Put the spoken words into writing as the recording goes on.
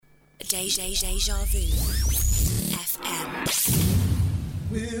Deja Vu FM.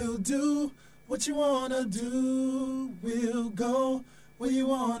 We'll do what you wanna do. We'll go where you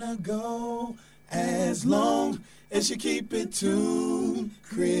wanna go. As long as you keep it tuned.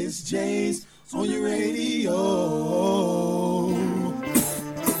 Chris J's on your radio.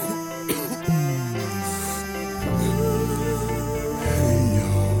 Hey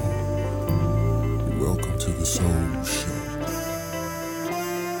y'all, welcome to the Soul Show.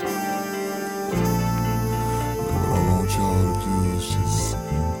 What I want y'all to do is just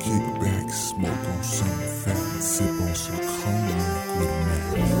kick back, smoke on some fat, and sip on some cognac with a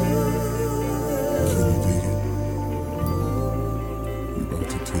match. Can you dig it? We about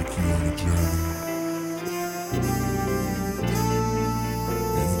to take you on a journey.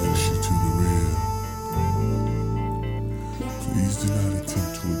 Introduce you to the real. Please do not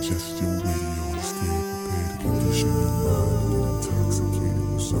attempt to adjust your radio instead. Prepare to condition your mind to get intoxicated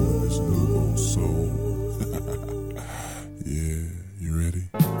with some of this new old soul. Yeah, you ready?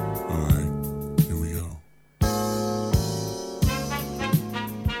 Alright, here we go.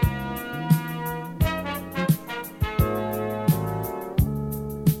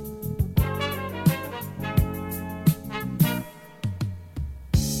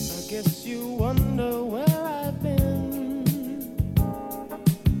 I guess you wonder where I've been.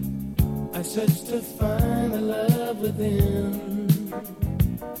 I searched to find the love within.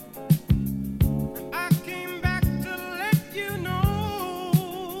 I came back to let you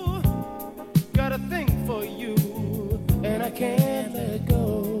know. Got a thing for you, and I can't let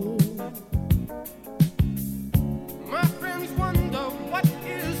go. My friends wonder what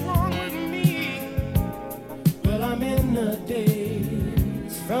is wrong with me. Well, I'm in the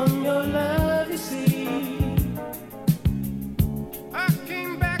daze from your love, you see. I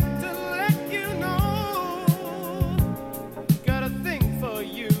came back to let you know. Got a thing for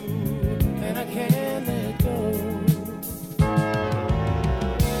you, and I can't let go.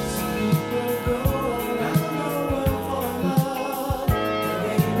 Some people go around the world for love, but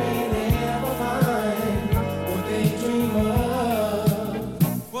they may never find what they dream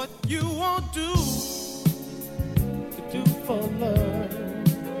of. What you won't do to do for love.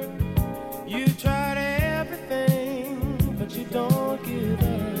 You tried everything, but you don't give up.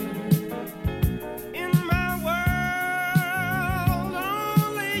 In my world,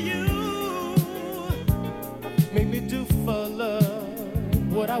 only you make me do for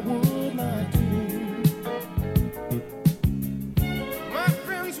love what I would not do. My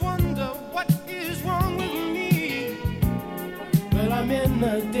friends wonder what is wrong with me. Well, I'm in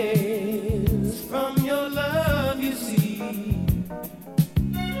the daze from your love, you see.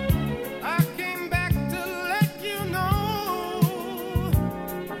 I came back to let you know.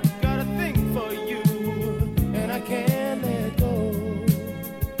 Got a thing for you, and I can't let go.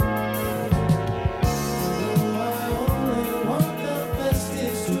 Though I only want the best,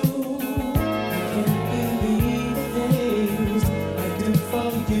 it's true. I can't believe the things I do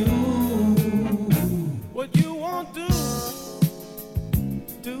for you. What you won't do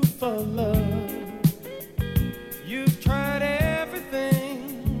for love. You've tried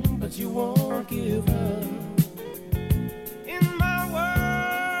everything, but you won't give up. In my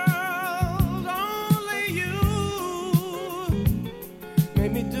world, only you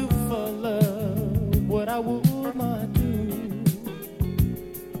made me do for love what I would not do.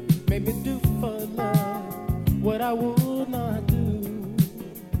 Made me do for love what I would not do.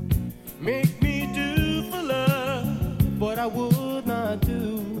 Make me do for love what I would not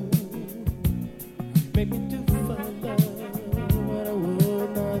do. Make me do for love what I would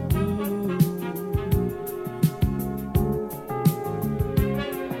not do.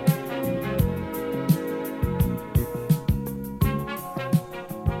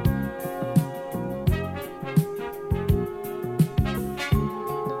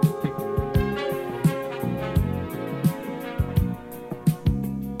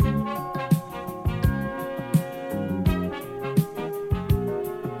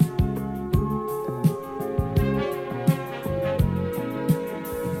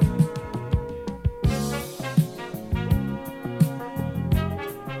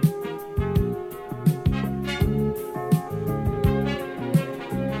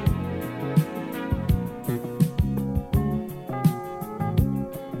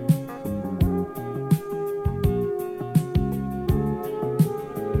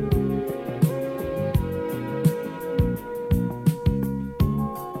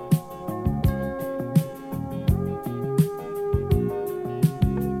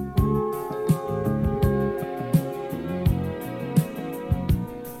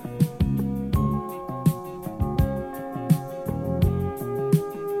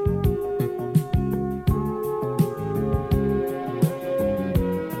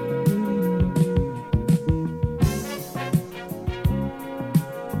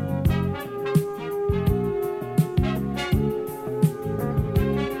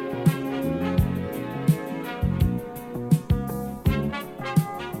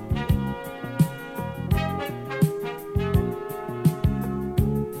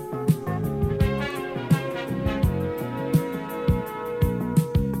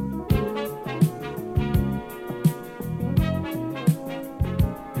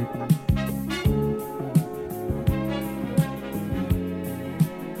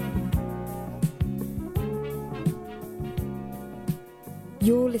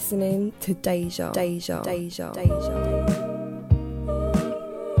 You're listening to Deja.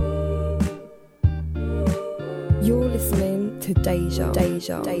 You're listening to Deja.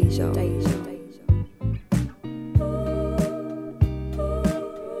 Deja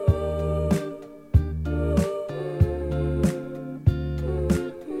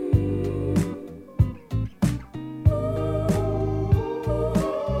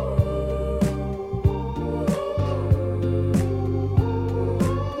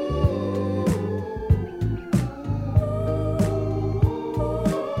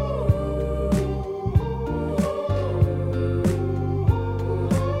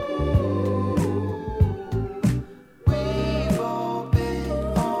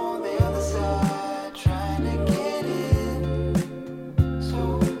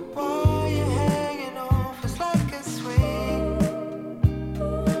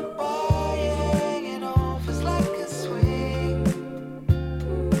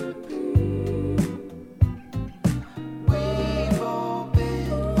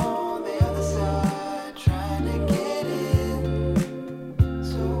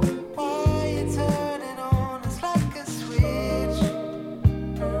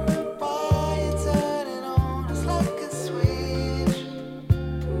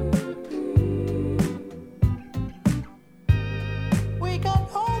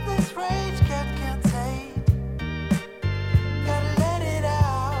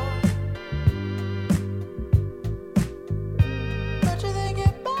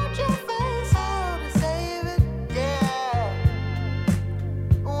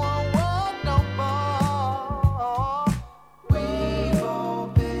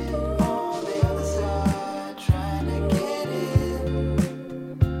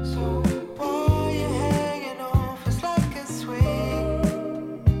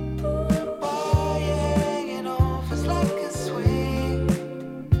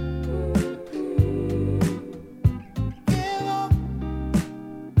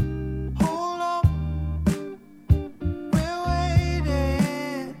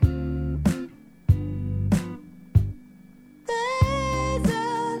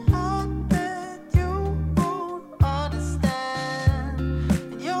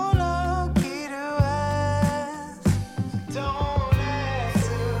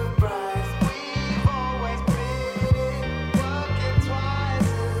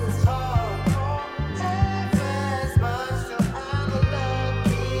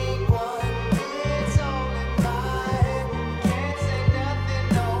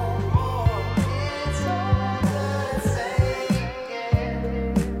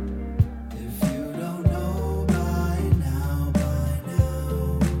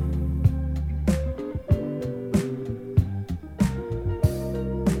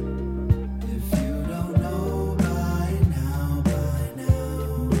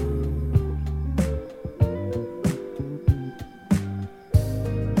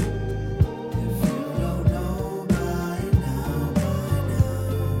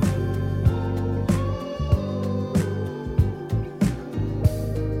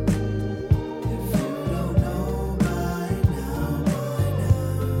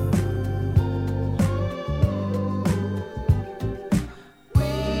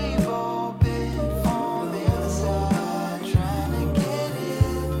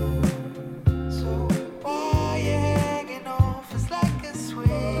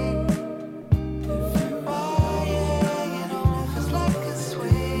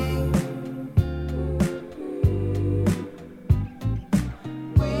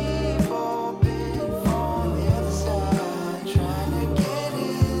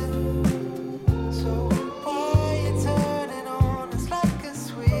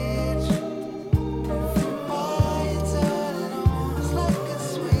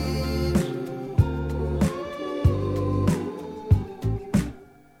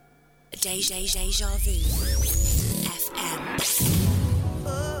Vu FM.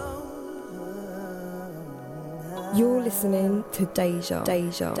 You're listening to Deja.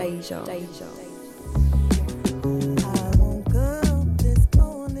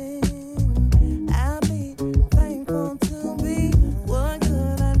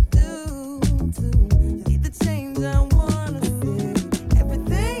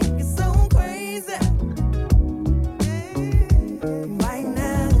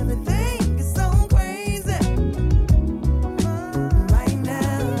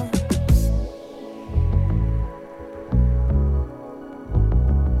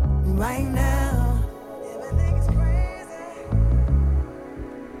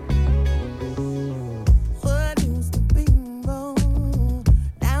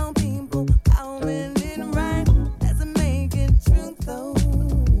 Now people calling it right, doesn't make it true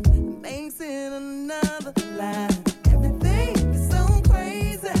though.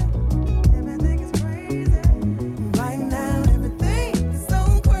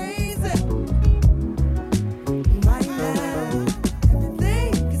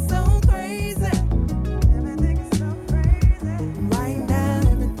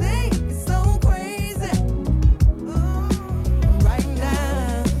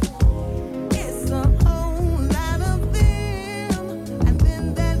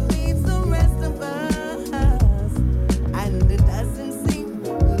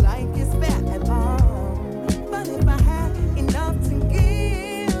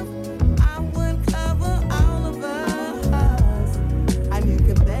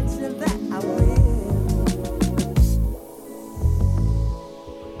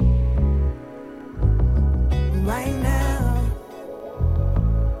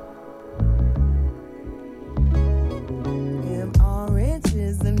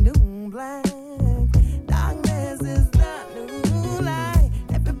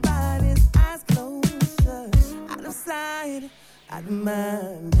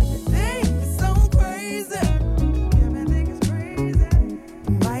 mind. Everything is so crazy. Everything is crazy.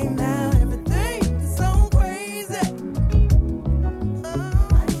 Right now, everything is so crazy.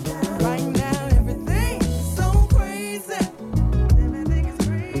 Right now, everything is so crazy. Everything is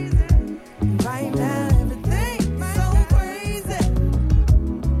crazy. Right now, everything is so crazy.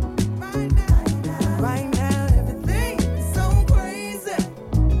 Right now, everything is so crazy.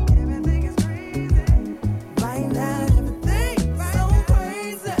 Everything is crazy. Right now, everything is so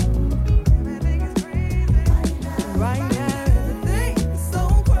crazy. Everything is crazy. Right now, everything is so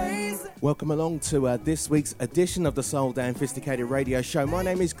crazy. Welcome along to this week's edition of the Soul Down Phisticated radio show. My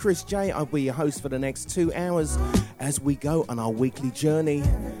name is Chris J. I'll be your host for the next 2 hours as we go on our weekly journey.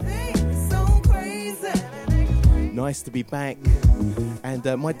 Nice to be back. And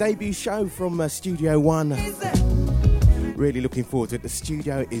my debut show from Studio One. Really looking forward to it. The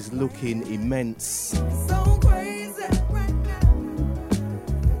studio is looking immense.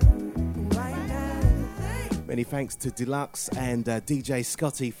 Many thanks to Deluxe and DJ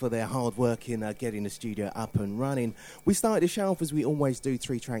Scotty for their hard work in getting the studio up and running. We started the show off as we always do,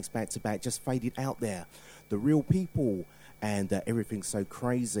 3 tracks back to back, just faded out there. The Real People and Everything's So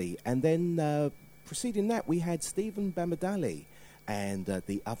Crazy. And then preceding that, we had Stephen Bamidele and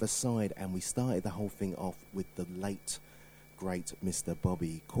The Other Side. And we started the whole thing off with the late, great Mr.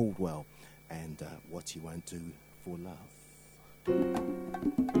 Bobby Caldwell and What You Won't Do for Love.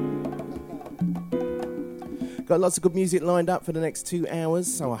 Got lots of good music lined up for the next 2 hours,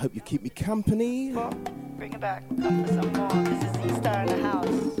 so I hope you keep me company. Bring it back. Come for some more. This is Z-Star in the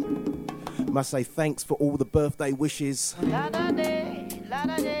house. Must say thanks for all the birthday wishes. La-da-day,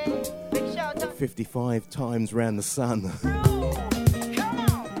 la-da-day. Big shout out. 55 times round the sun. Come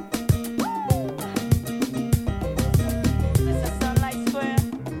on. This is Sunlightsquare.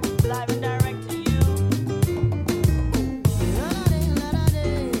 Live and direct to you. La-da-day,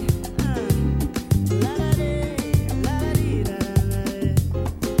 la-da-day. La-da-day, la-da-dee,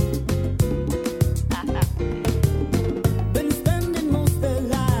 la-da-day. Been spending most of their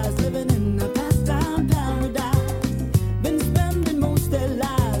lives living in a pastime paradise. Been spending most of their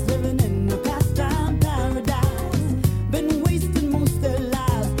lives living in a pastime paradise. Been wasting most of their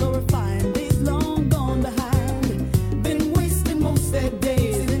lives glorifying days long gone behind. Been wasting most of their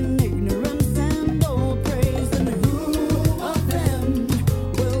days in ignorance and old praise. And who of them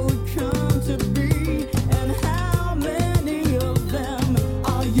will come to be? And how many of them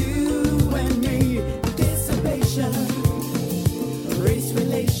are you and me? Dissipation, race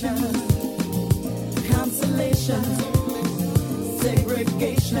relations, consolation,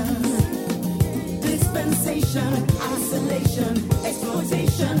 segregation, dispensation, isolation,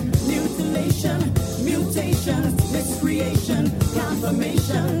 exploitation, mutilation, mutation, miscreation,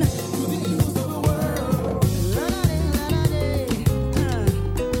 confirmation. To the evils of the world. La-da-day,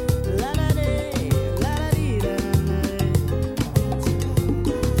 la-da-day, la-da-dee, la-da-day.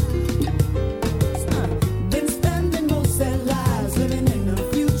 Been spending most their lives living in a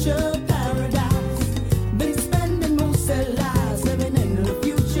future paradise. Been spending most their lives living in a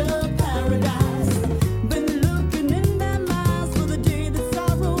future paradise. Been looking in their minds for the day that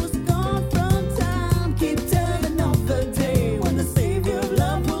sorrow's gone from time. Keep telling of the day when the Savior of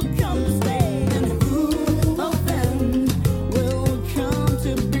love will come to stay. And who of them will come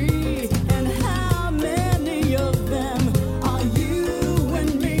to be? And how many of them are you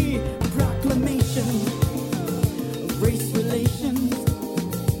and me? Proclamation of race relations,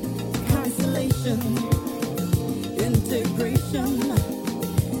 consolation, integration,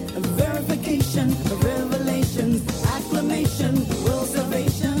 verification of revelations, acclamation, world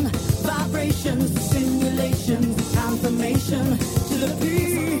salvation, vibrations, simulations, confirmation to the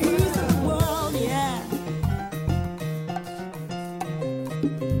peace of the world, yeah.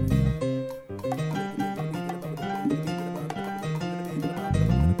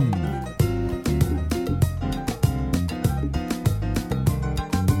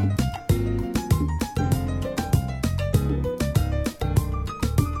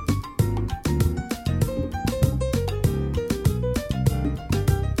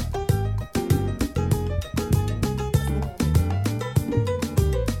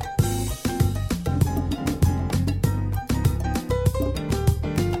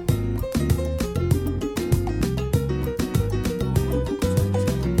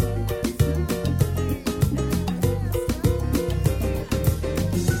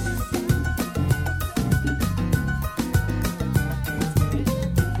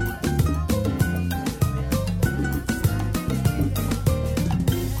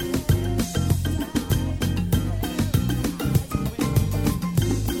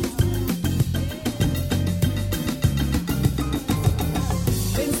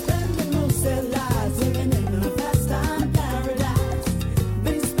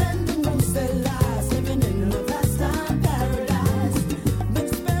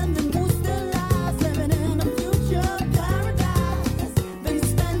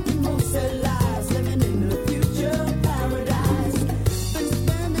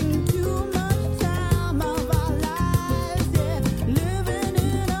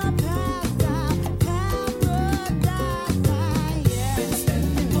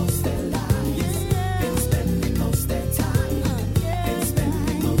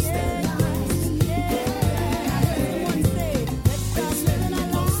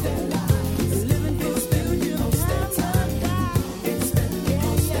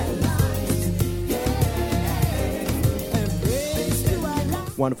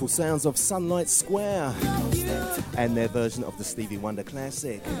 Wonderful sounds of Sunlightsquare and their version of the Stevie Wonder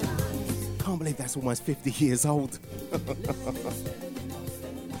classic. Can't believe that's almost 50 years old.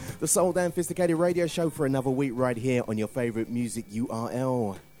 The Soul Dan Phisticated radio show for another week right here on your favourite music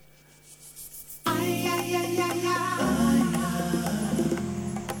URL.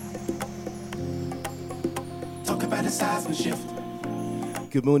 Talk about a seismic shift.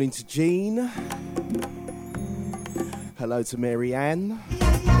 Good morning to Jean. Hello to Mary Ann.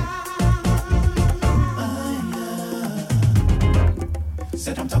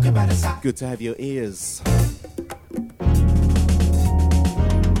 Said I'm talking about a seismic. Good to have your ears.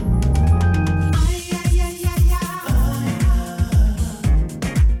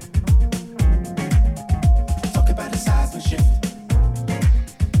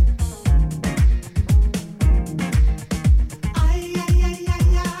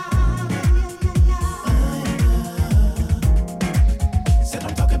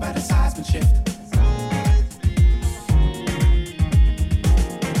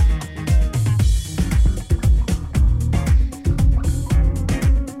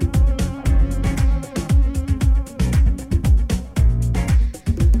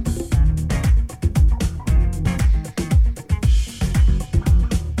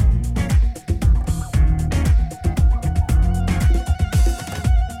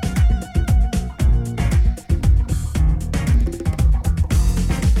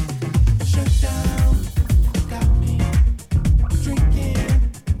 Shut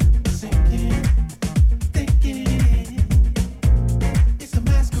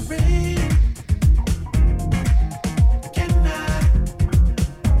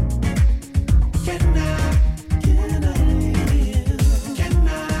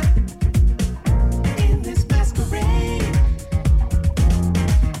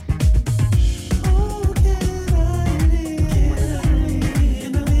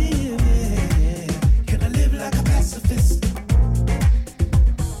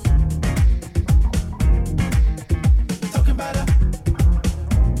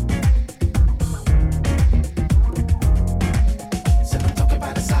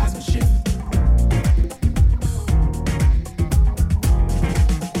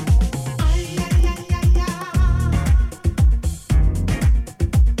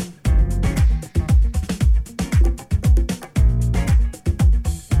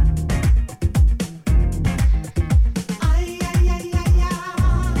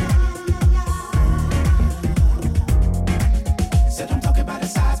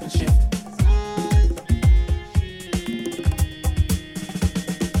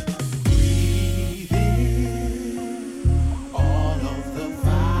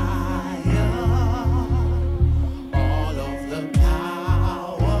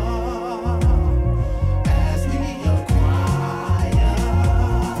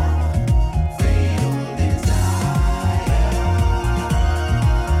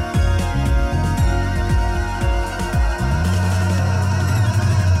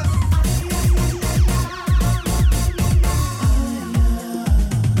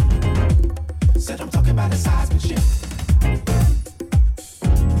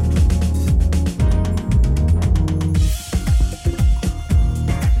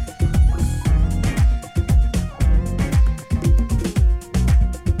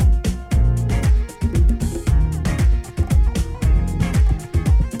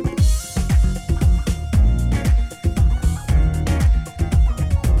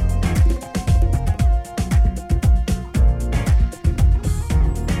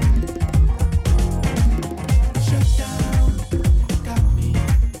down.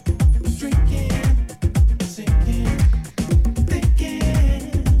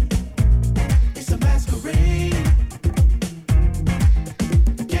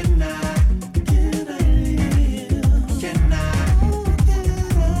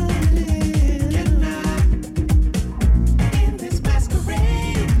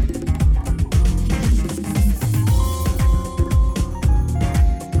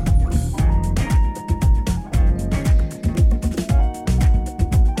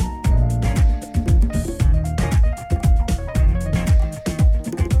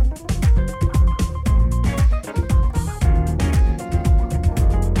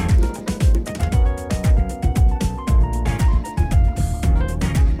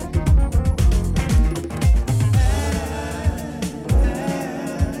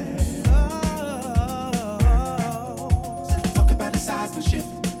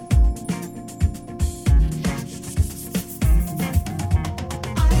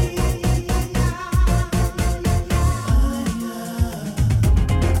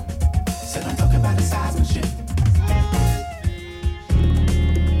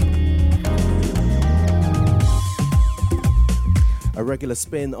 A regular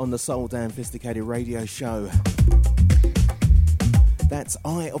spin on the Soul Damn Phisticated radio show. That's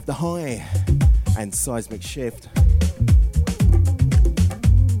Eye of the High and Seismic Shift.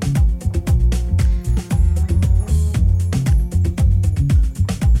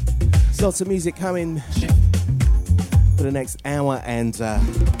 Lots of music coming for the next hour and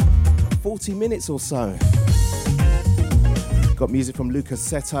 40 minutes or so. Got music from Lukas,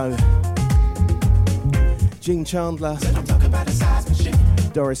 Setto, Chandler,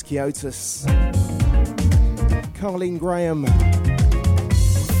 Doris, Chiotis, Carleen Graham.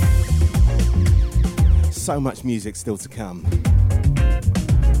 So much music still to come.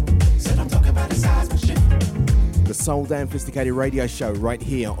 The Soul Damn Phisticated radio show right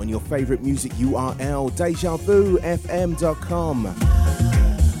here on your favourite music URL, DejaVuFM.com.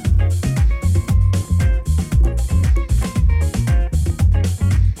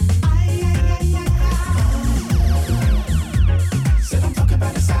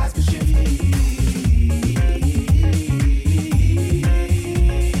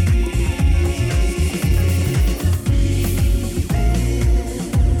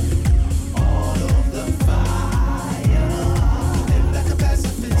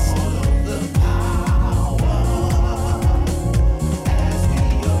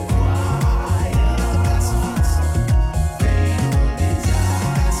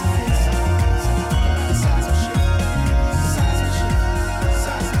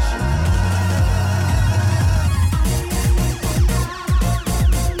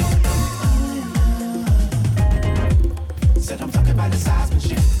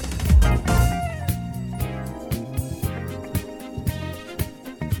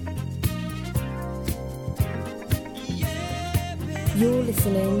 You're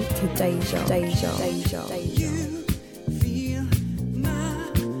listening to Deja. Feel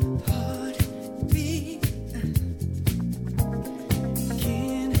my heartbeat.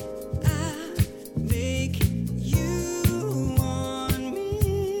 Can I make you want me?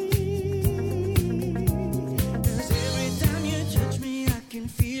 'Cause every time you touch me, I can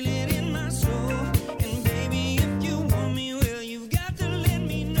feel it in my soul. And baby, if you want me, well, you've got to let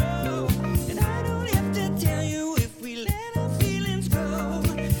me know. And I don't have to tell you if we let our feelings go.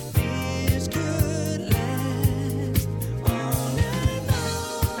 This could last all night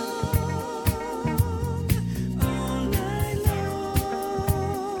long, all night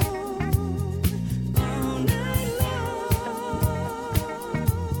long, all night long,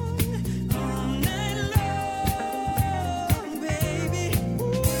 all night long, baby.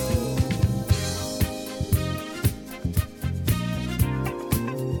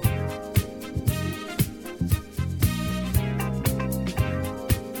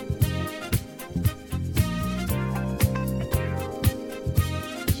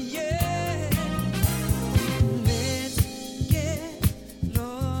 Yeah, let's get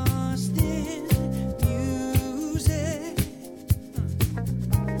lost in music,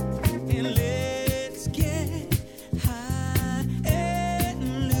 and let's get high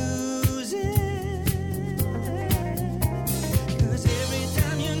and lose it. 'Cause every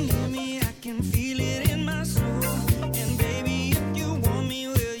time you're near me, I can feel it in my soul. And baby, if you want me,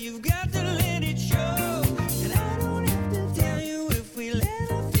 well, you've got to let it show. And I don't have to tell you if we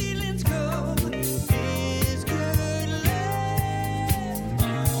let our feelings go. This could last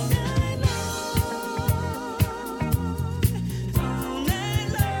all night long,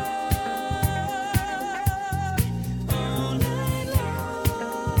 all night long,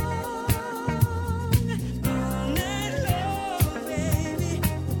 all night long, baby.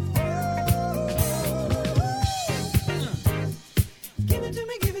 Give it to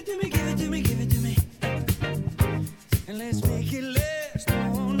me, give it to me, give it to me, give it to me. And let's make it last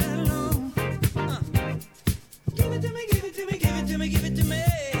all night long. Give it to me, give it to me, give it to me, give it to me.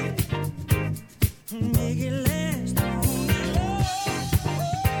 Make it last all night long.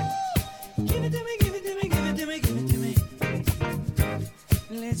 Give it to me, give it to me, give it to me, give it to me.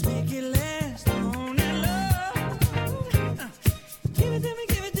 Let's make it last all night long. Give it to me,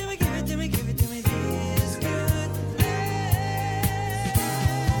 give it to me, give it to me, give it to me. This could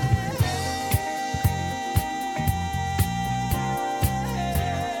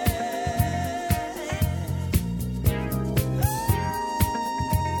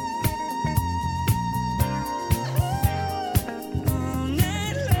all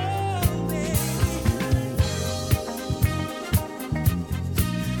night long, baby.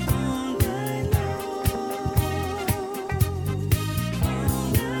 All night long.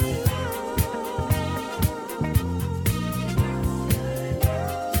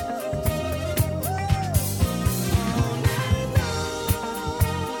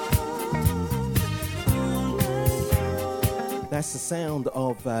 That's the sound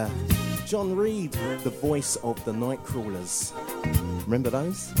of John Reid, the voice of the Nightcrawlers. Remember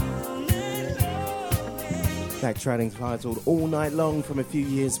those? That track entitled All Night Long from a few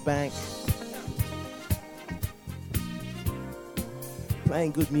years back.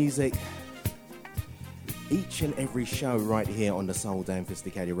 Playing good music each and every show right here on the Soul Damn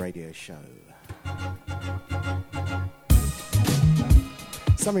Phisticated Radio Show.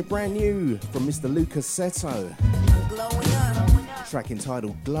 Something brand new from Mr. Lukas Setto. Track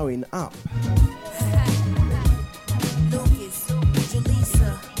entitled Glowing Up. Lukas,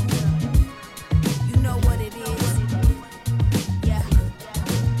 Julisa, you know what it is. Yeah.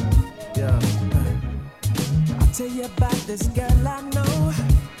 I'll tell you about this girl I know.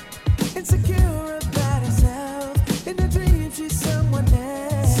 Insecure about herself. In a dream she's someone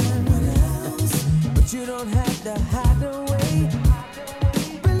else. But you don't have to hide away.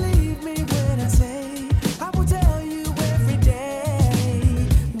 Believe me when I say I will tell you every day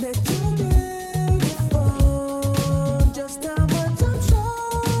that you're beautiful. Just how much I'm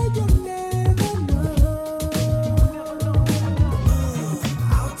sure you'll never know.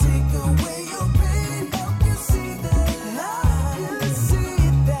 I'll take away your pain, help you see that. You see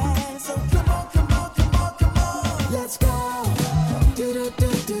that. So come on, come on, come on, come on. Let's go. Do do do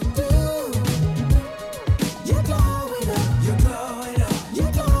do do. You're glowing up. You're glowing up.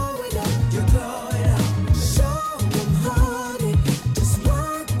 You're glowing up. You're glowing up. Show them honey, just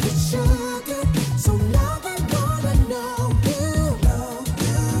like the sugar. So now they wanna know you.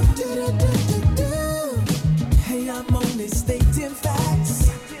 Do do do do do. Hey, I'm only stating facts.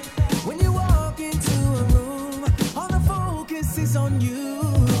 When you walk into a room, all the focus is on you.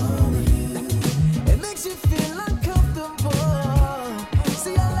 It makes you feel uncomfortable.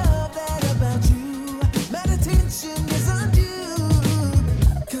 See, I love that about you. Mad attention is undue.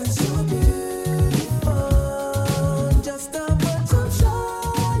 'Cause you're beautiful. Just how much I'm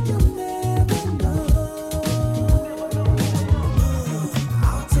sure you'll never know.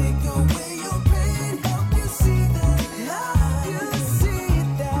 I'll take away your pain, help you see that. You see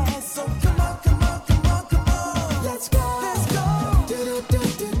that. So come on, come on, come on, come on. Let's go. Let's go. Do do do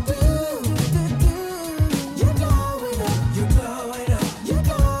do do. You're glowing up. You're glowing up. You're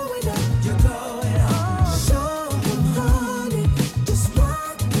glowing up. You're glowing up. Show them honey, just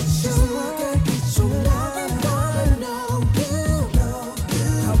like the sugar. So now they wanna know you.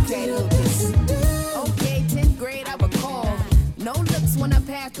 Okay, Lukas. Okay, 10th grade, I recall. No looks when I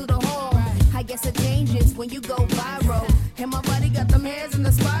pass through the hall. I guess it changes when you go viral. And my body got them hairs in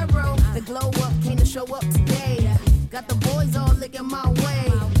the spiral. The glow up came to show up today. Got the boys all looking my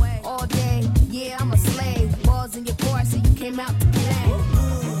way. All day, yeah, I'm a slave. Balls in your core, so you came out to play.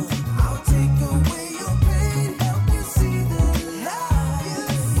 I'll take away your pain, help you see that. You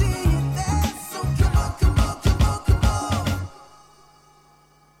see that. So come on, come on, come on, come on.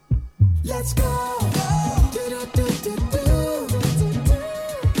 Let's go. Do do do do do.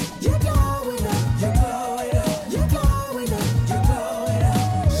 You're glowing up. You're glowing up. You're glowing up. You're glowing up.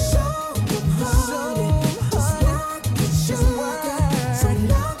 Show them honey, just like the sugar. So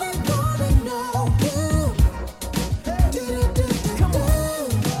now they wanna know you. Do do do do do.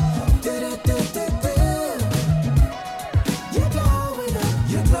 Do do do do do. You're glowing up.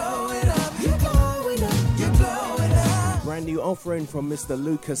 You're glowing up. You're glowing up. You're glowing up. Brand new offering from Mr.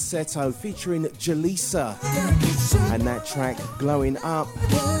 Lukas Setto featuring Julisa and that track Glowing Up.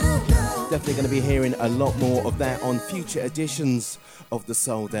 Definitely going to be hearing a lot more of that on future editions of the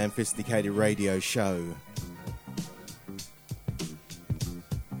Soul Damn Phisticated Radio Show.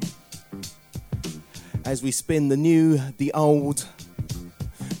 As we spin the new, the old,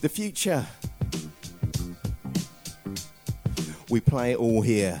 the future, we play it all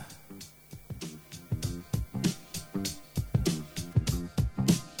here.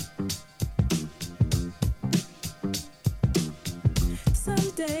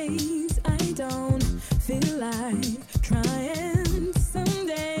 Some days I don't feel like trying. Some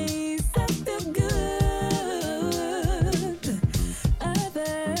days I feel good.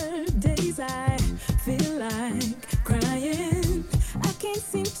 Other days I feel like crying. I can't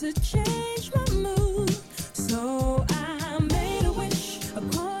seem to change my mood. So I made a wish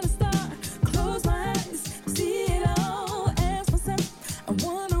upon a star. Close my eyes, see it all as myself. I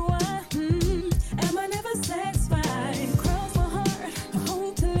wonder why, am I never satisfied? Cross my heart, I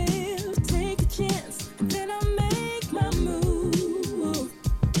hope to live, take a chance, and then I make my move.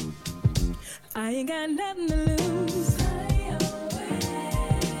 I ain't got nothing to lose.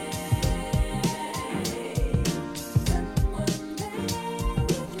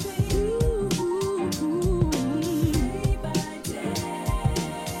 Day by day,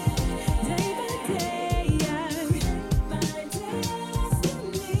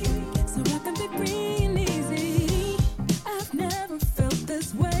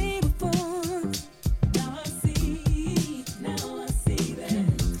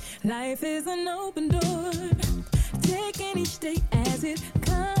 Life is an open door. Taking each day as it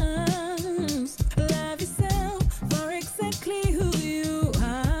comes. Love yourself for exactly who you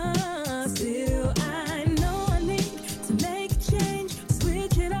are. Still, I know I need to make a change.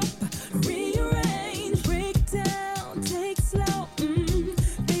 Switch it up, rearrange, break it down, take it slow.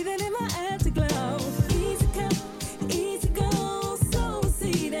 Bathe it in my afterglow. Easy come, easy go. Sow a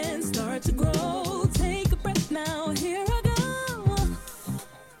seed and start to grow. Take a breath now. Here I go.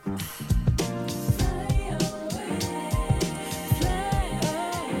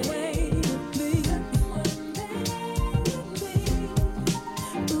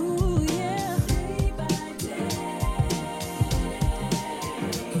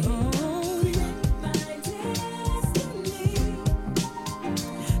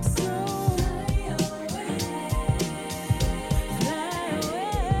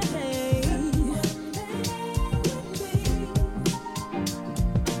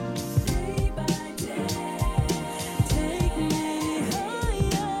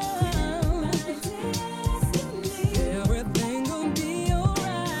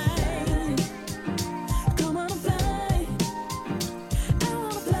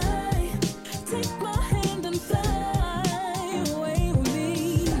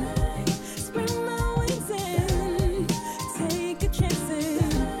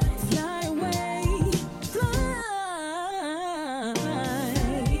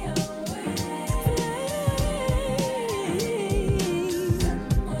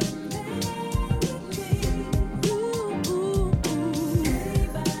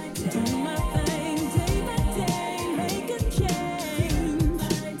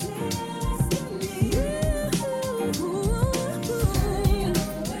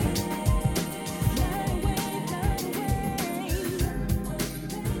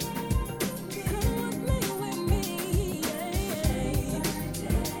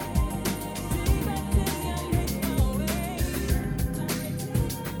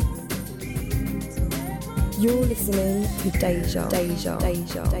 You're listening to Deja.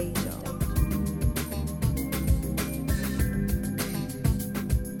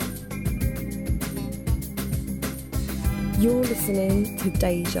 You're listening to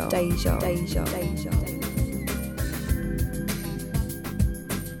Deja.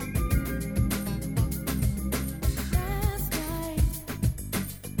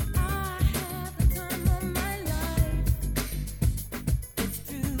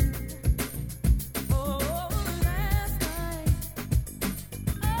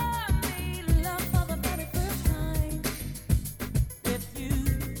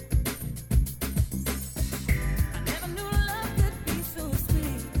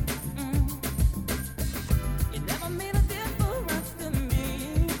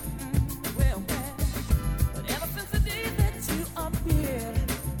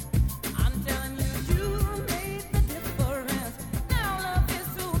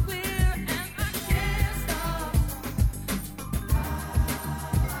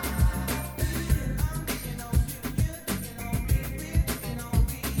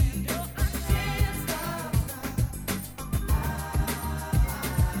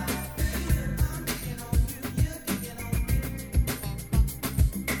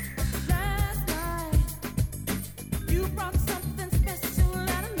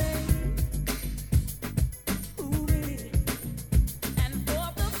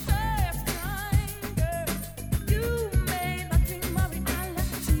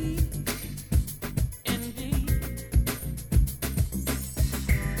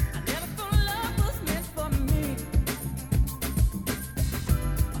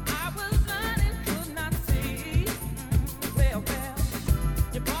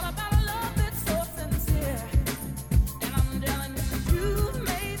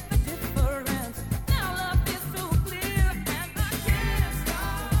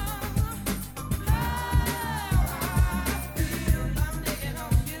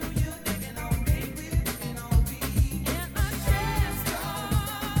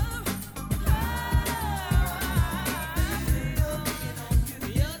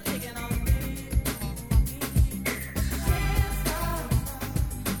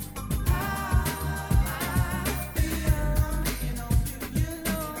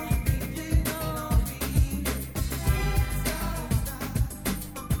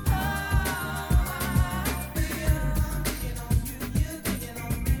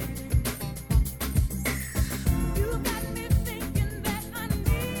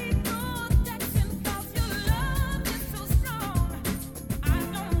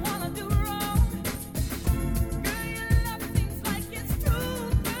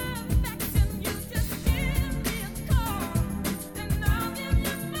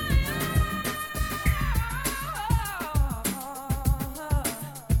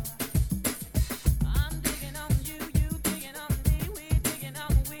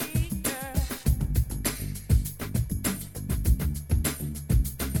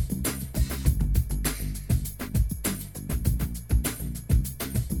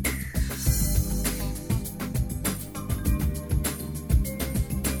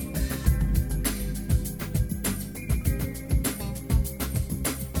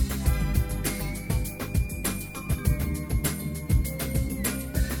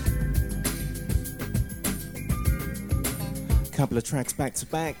 couple of tracks back to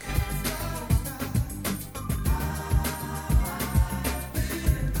back.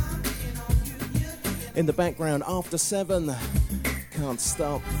 In the background, After 7, Can't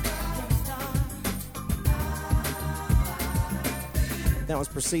Stop. That was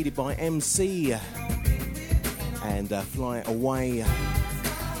preceded by Em-Cee and Fly Away.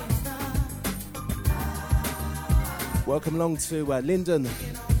 Welcome along to Lyndon.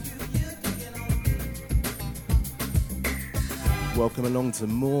 Welcome along to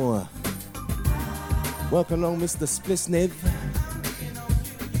Moore. Welcome along, Mr. Splisniv.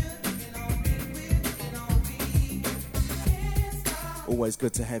 Always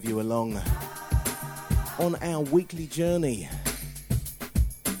good to have you along on our weekly journey.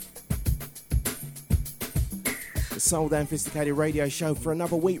 The Sold and Phisticated radio show for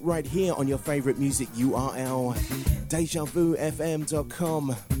another week right here on your favourite music URL,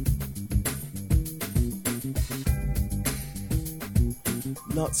 DejaVuFM.com.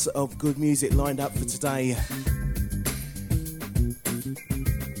 Lots of good music lined up for today.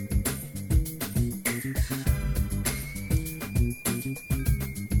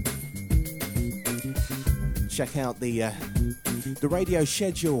 Check out the radio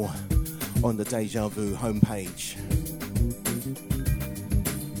schedule on the Deja Vu homepage.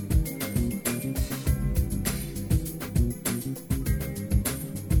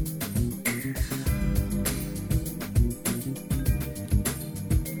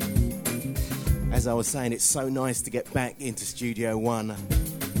 As I was saying, it's so nice to get back into Studio One.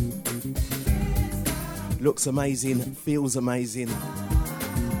 Looks amazing, feels amazing,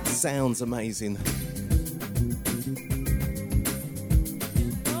 sounds amazing.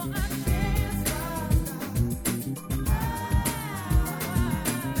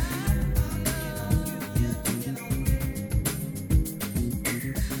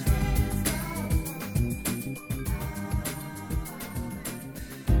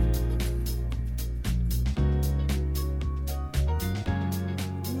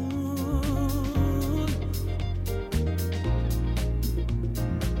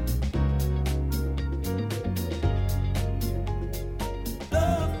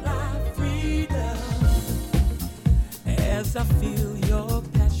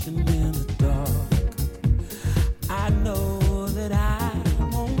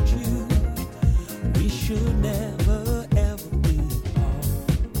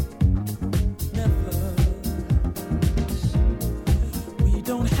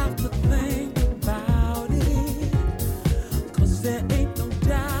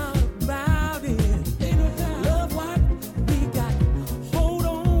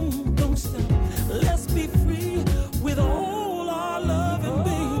 Let's be free with all our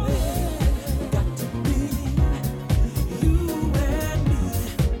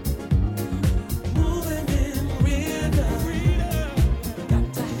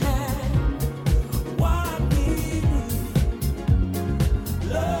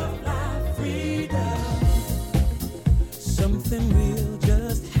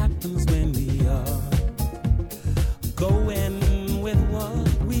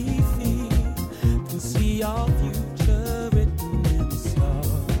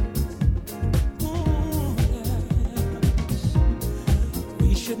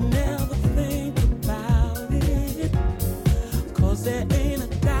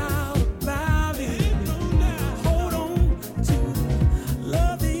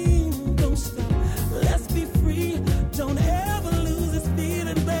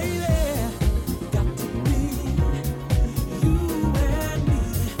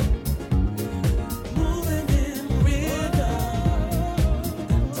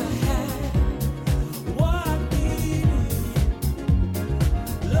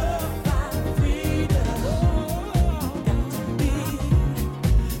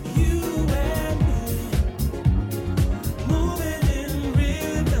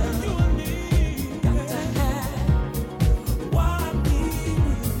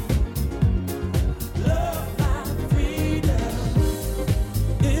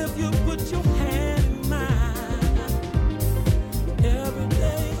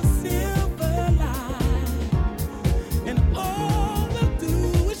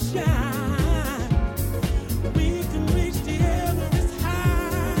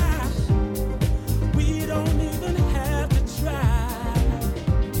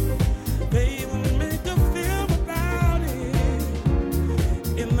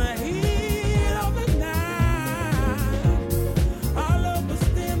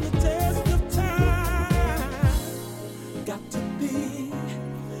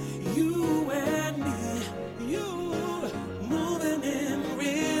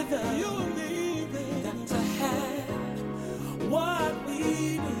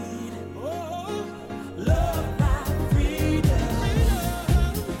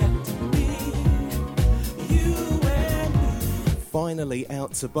finally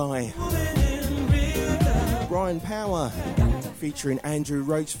out to buy. Brian Power featuring Andrew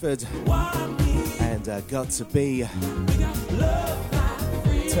Roachford and Got to Be,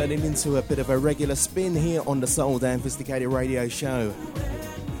 turning into a bit of a regular spin here on the Soul Dan Phisticated radio show.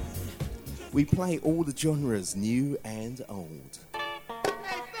 We play all the genres, new and old.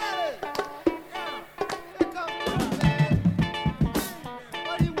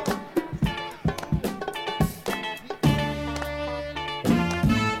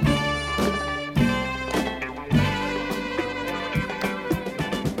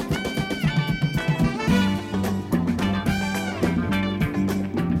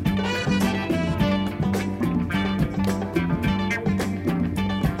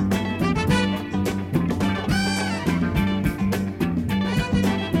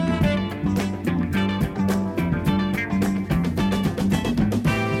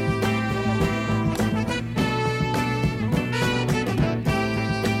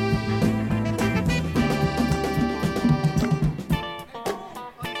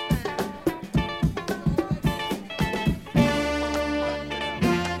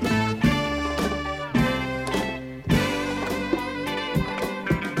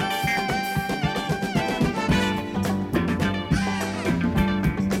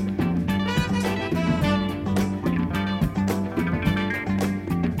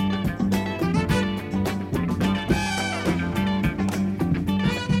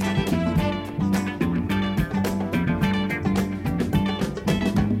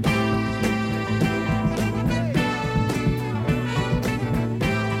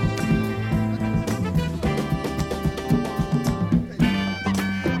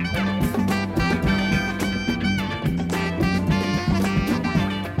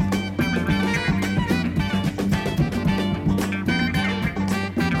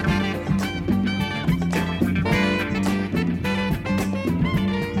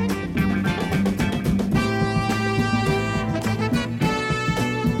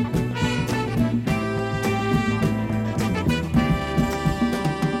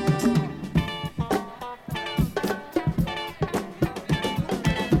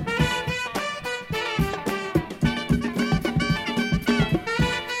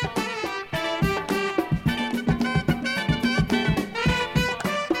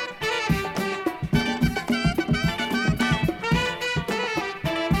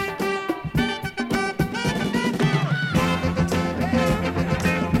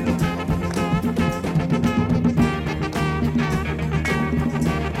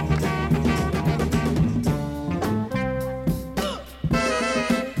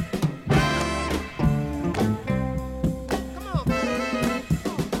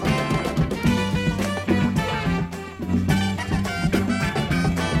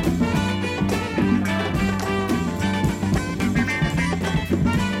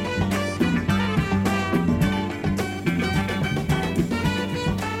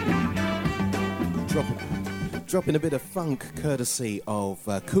 Dropping a bit of funk courtesy of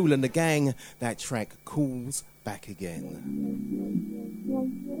Kool and the Gang. That track, Kool's Back Again.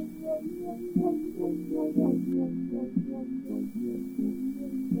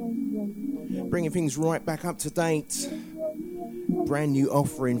 Bringing things right back up to date. Brand new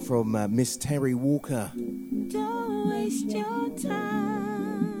offering from Miss Terri Walker. Don't waste your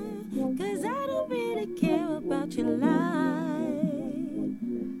time, 'cause I don't really care about your life.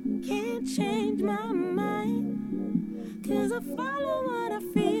 Can't change my mind, 'cause I follow what I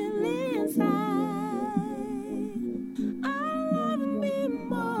feel inside. I love me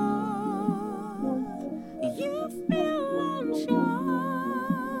more. You feel unsure.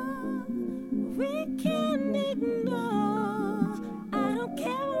 We can't ignore. I don't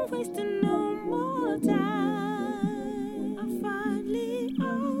care, I'm wasting no more time. I'm finally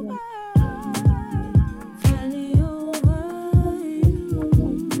over. Finally over you.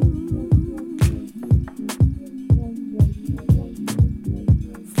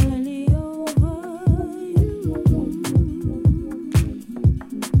 Finally over you.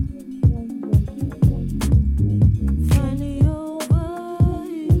 Finally over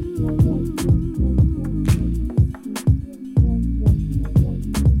you.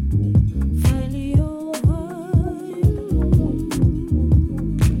 Finally over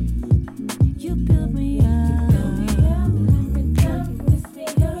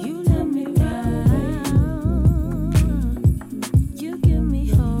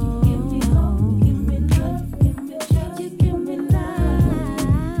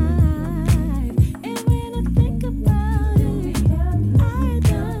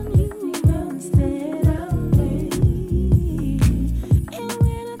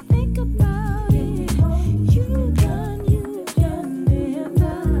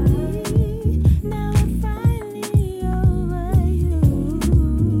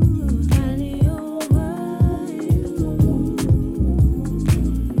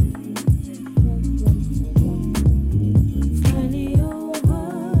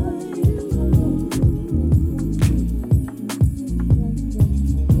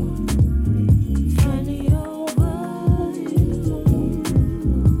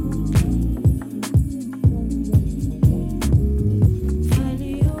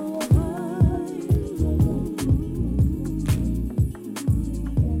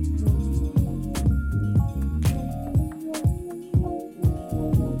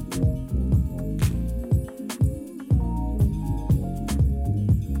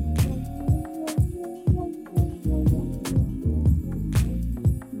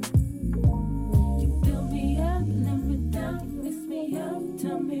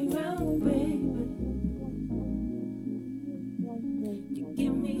turn me round, baby. You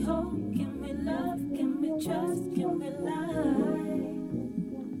give me hope, give me love, give me trust, give me life.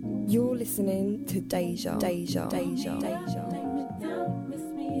 You're listening to Deja. Deja. Deja. Lay Deja. me down, mess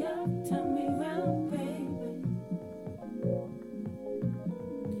me up, turn me round, baby.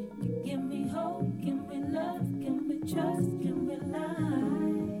 You give me hope, give me love, give me trust, give me life.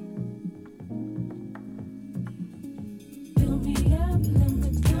 Fill me up, lay me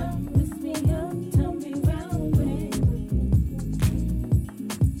down, mess me up, turn me round, baby.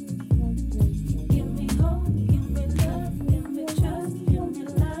 Give me hope, give me love, give me trust, give me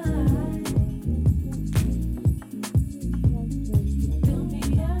life. Fill me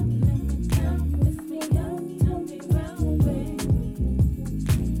up, lay me down, mess me up, turn me round, baby.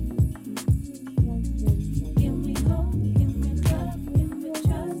 Give me hope, give me love, give me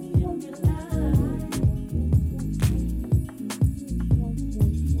trust, give me life.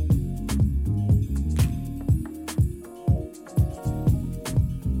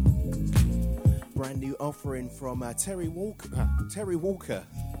 Brand new offering from Terri Walker.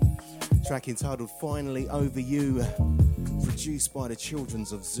 Track entitled Finally Over You, produced by the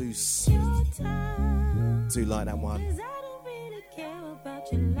Children's of Zeus. Do like that one.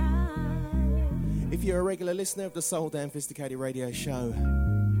 If you're a regular listener of the Soul Damn Phisticated radio show,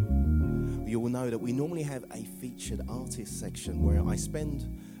 you will know that we normally have a featured artist section where I spend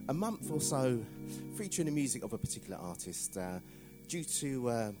a month or so featuring the music of a particular artist. Due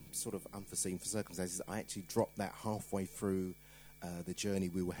to sort of unforeseen circumstances, I actually dropped that halfway through the journey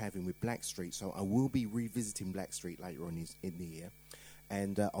we were having with Blackstreet. So I will be revisiting Blackstreet later on in the year,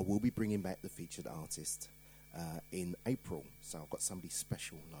 and I will be bringing back the featured artist in April. So I've got somebody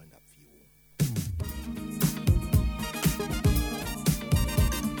special lined up for you all.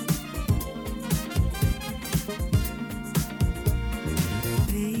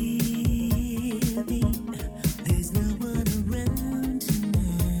 Baby, there's no one around tonight.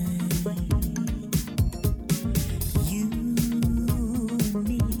 You and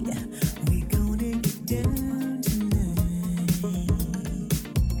me, we're gonna get down tonight.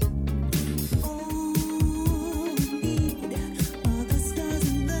 All we need are the stars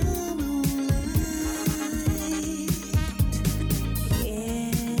and the moonlight.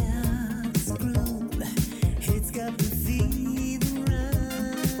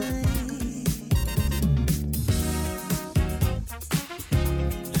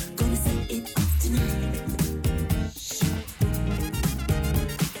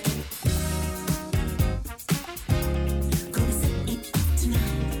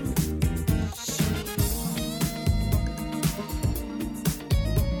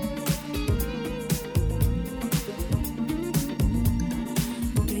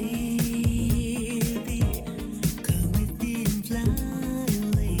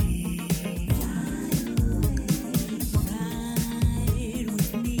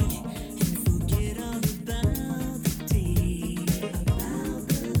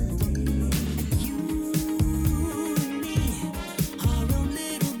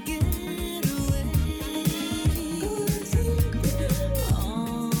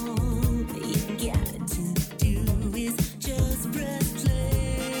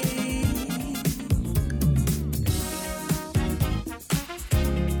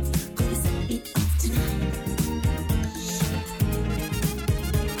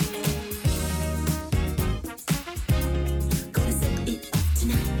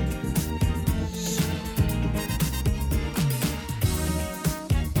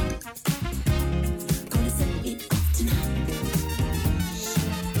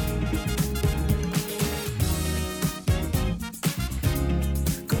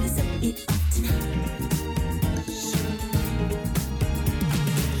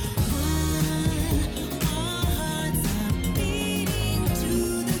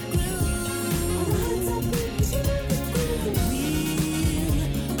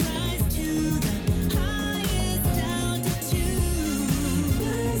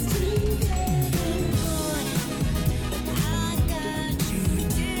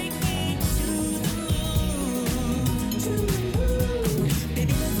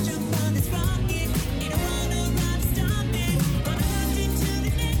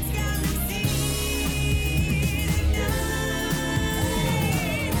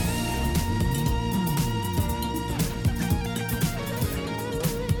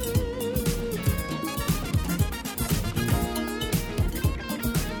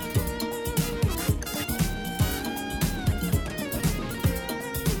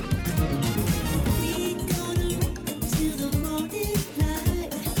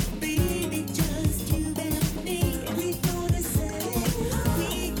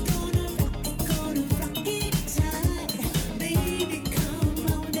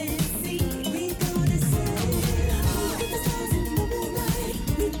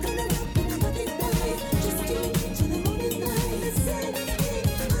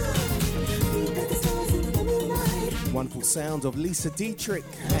 wonderful sound of Lisa Dietrich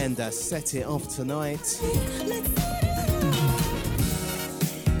and Set It Off tonight.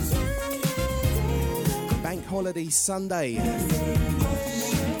 Bank Holiday Sunday,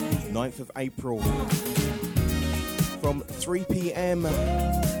 9th of April, from 3 p.m.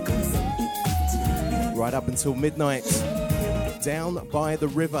 right up until midnight, down by the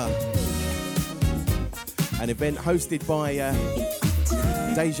river. An event hosted by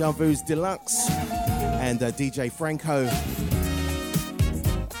Deja Vu's Deluxe and DJ Franco.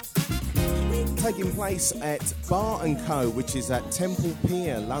 Taking place at Bar & Co, which is at Temple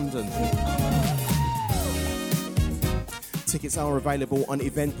Pier, London. Tickets are available on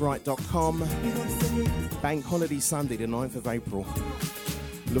eventbrite.com. Bank Holiday Sunday, the 9th of April.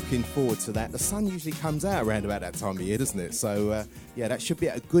 Looking forward to that. The sun usually comes out around about that time of year, doesn't it? So, yeah, that should be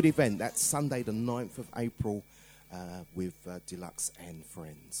a good event. That's Sunday, the 9th of April, with Deluxe and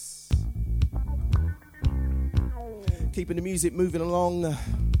friends. Keeping the music moving along.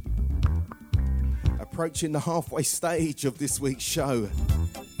 Approaching the halfway stage of this week's show.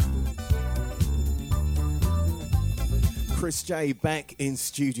 Chris J back in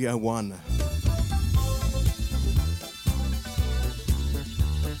Studio One.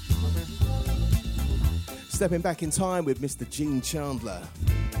 Stepping back in time with Mr. Gene Chandler.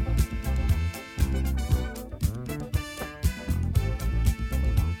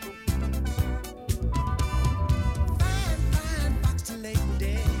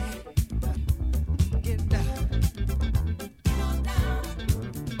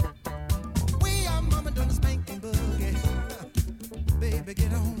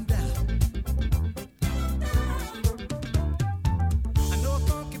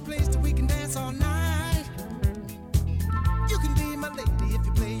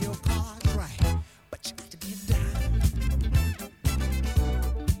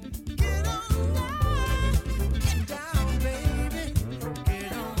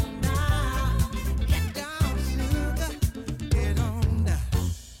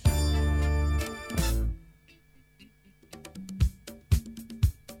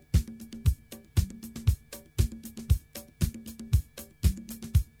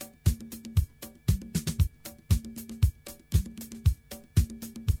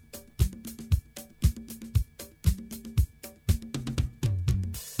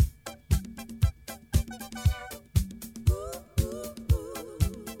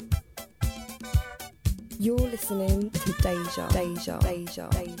 You're listening to Deja.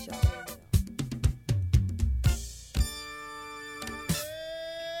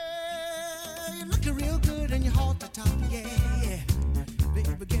 You're looking real good and your heart to top, yeah.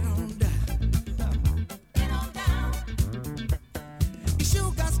 Baby, get on down. Get on down. You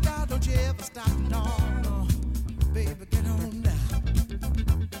sure got style, don't you ever stop, no. Baby, get on down.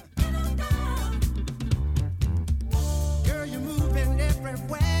 Get on down. Girl, you're moving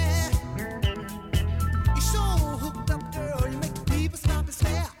everywhere. Hooked up, girl, you make people stop and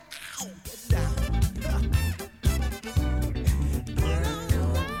stare. Ow, get down.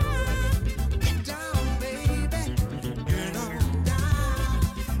 Get down, baby. Get on down.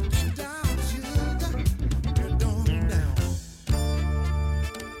 Get down, sugar. Get on down.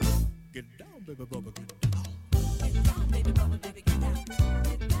 Get down, baby, bubba, get down. Get down, baby, bubba, baby, get down.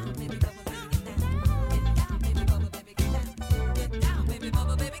 Get down, baby, bubba, baby, get down. Get down, baby, bubba, baby, get down. Get down, baby,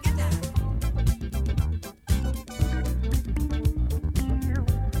 bubba, baby, get down.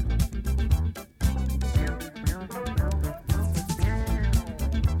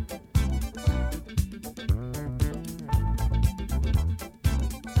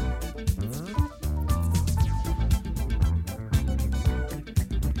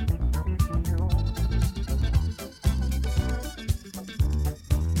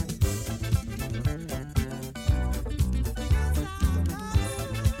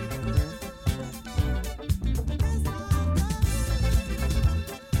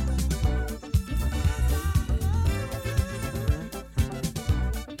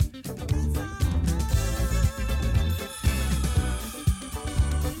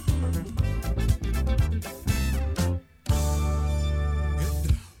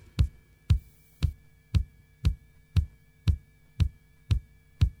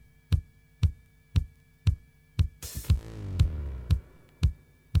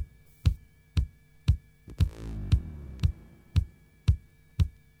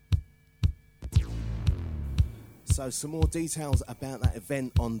 So some more details about that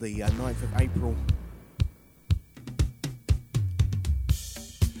event on the 9th of April.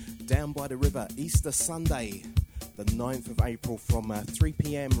 Down by the river, Easter Sunday, the 9th of April from 3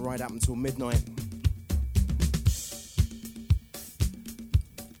 p.m. right up until midnight.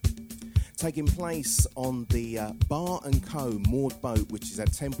 taking place on the Bar & Co moored boat, which is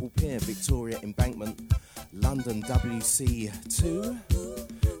at Temple Pier, Victoria Embankment, London WC2,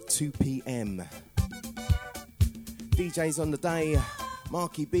 2 p.m. DJs on the day,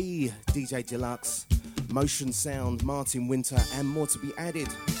 Marky B, DJ Deluxe, Motion Sound, Martin Winter, and more to be added.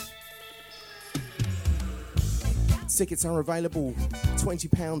 Tickets are available,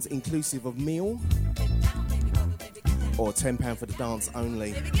 £20 inclusive of meal, or £10 for the dance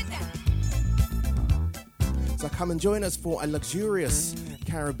only. So come and join us for a luxurious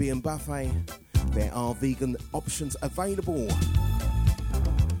Caribbean buffet. There are vegan options available.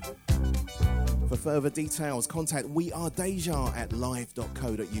 For further details, contact We Are Deja at live.co.uk.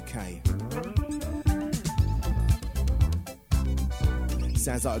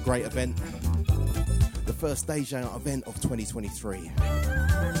 Sounds like a great event. The first Deja event of 2023.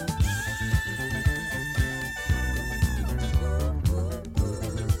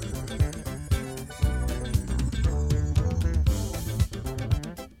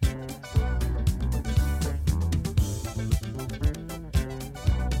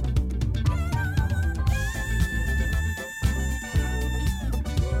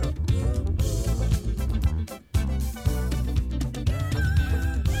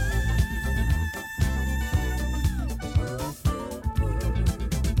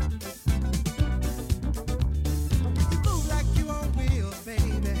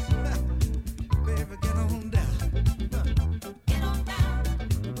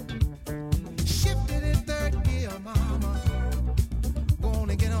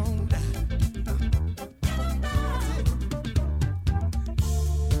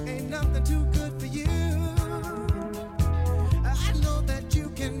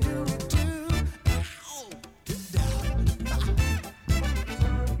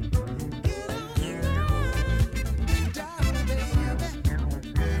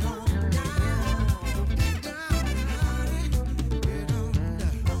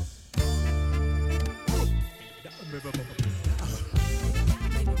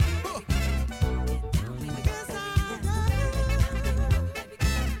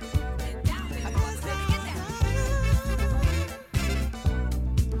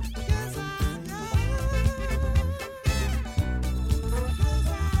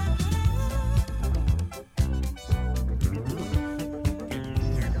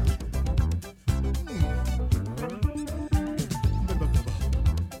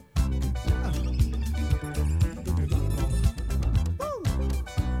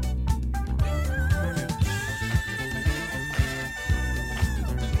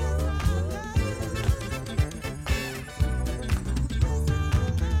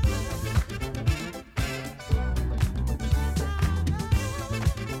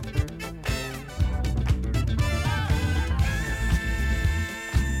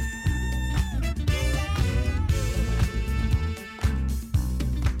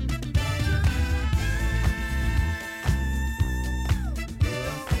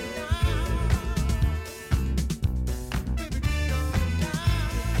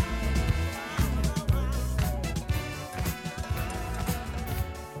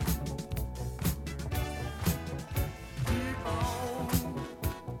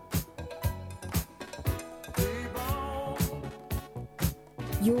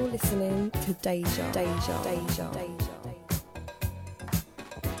 You're listening to Deja.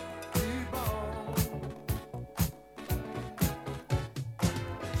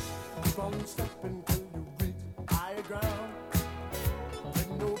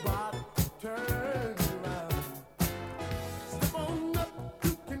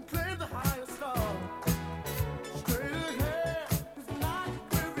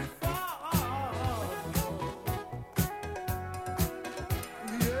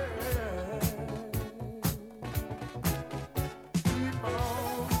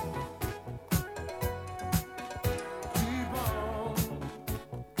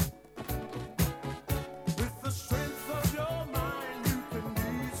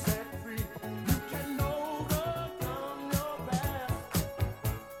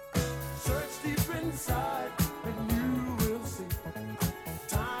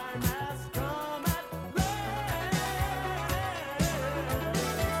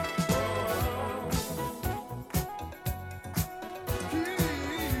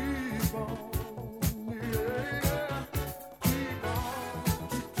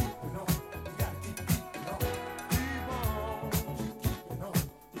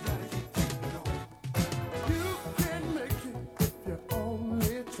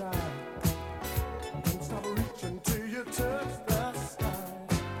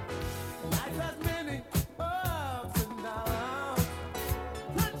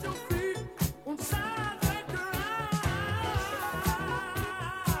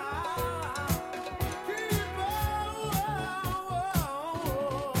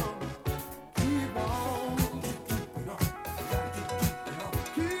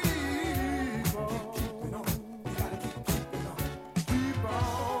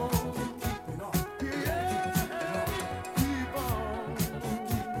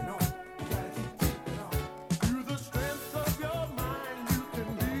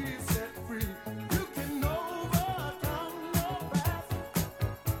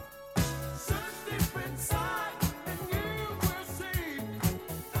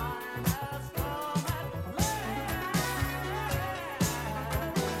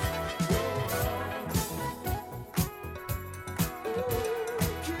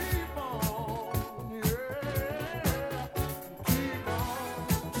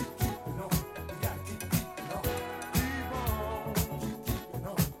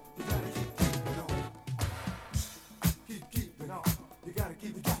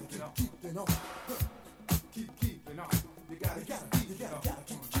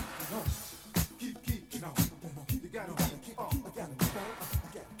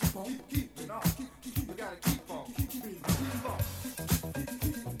 keeping on. You gotta keep on. Keep on.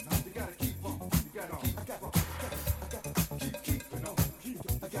 You gotta keep on. You gotta keep on. Keeping on.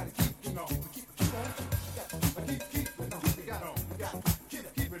 I gotta keep on. Keep on. I keep keeping on. You gotta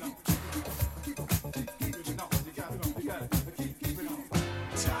keep keeping on. Keep keeping on. You gotta keep keeping on.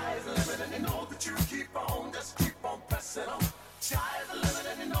 Sky's the limit and you know that you keep on. Just keep on pressing on. Sky's the limit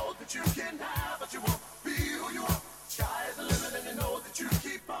and you know that you can have what you want. Be who you are. Sky's the limit and you know that you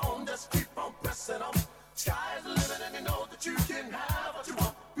keep on. Just keep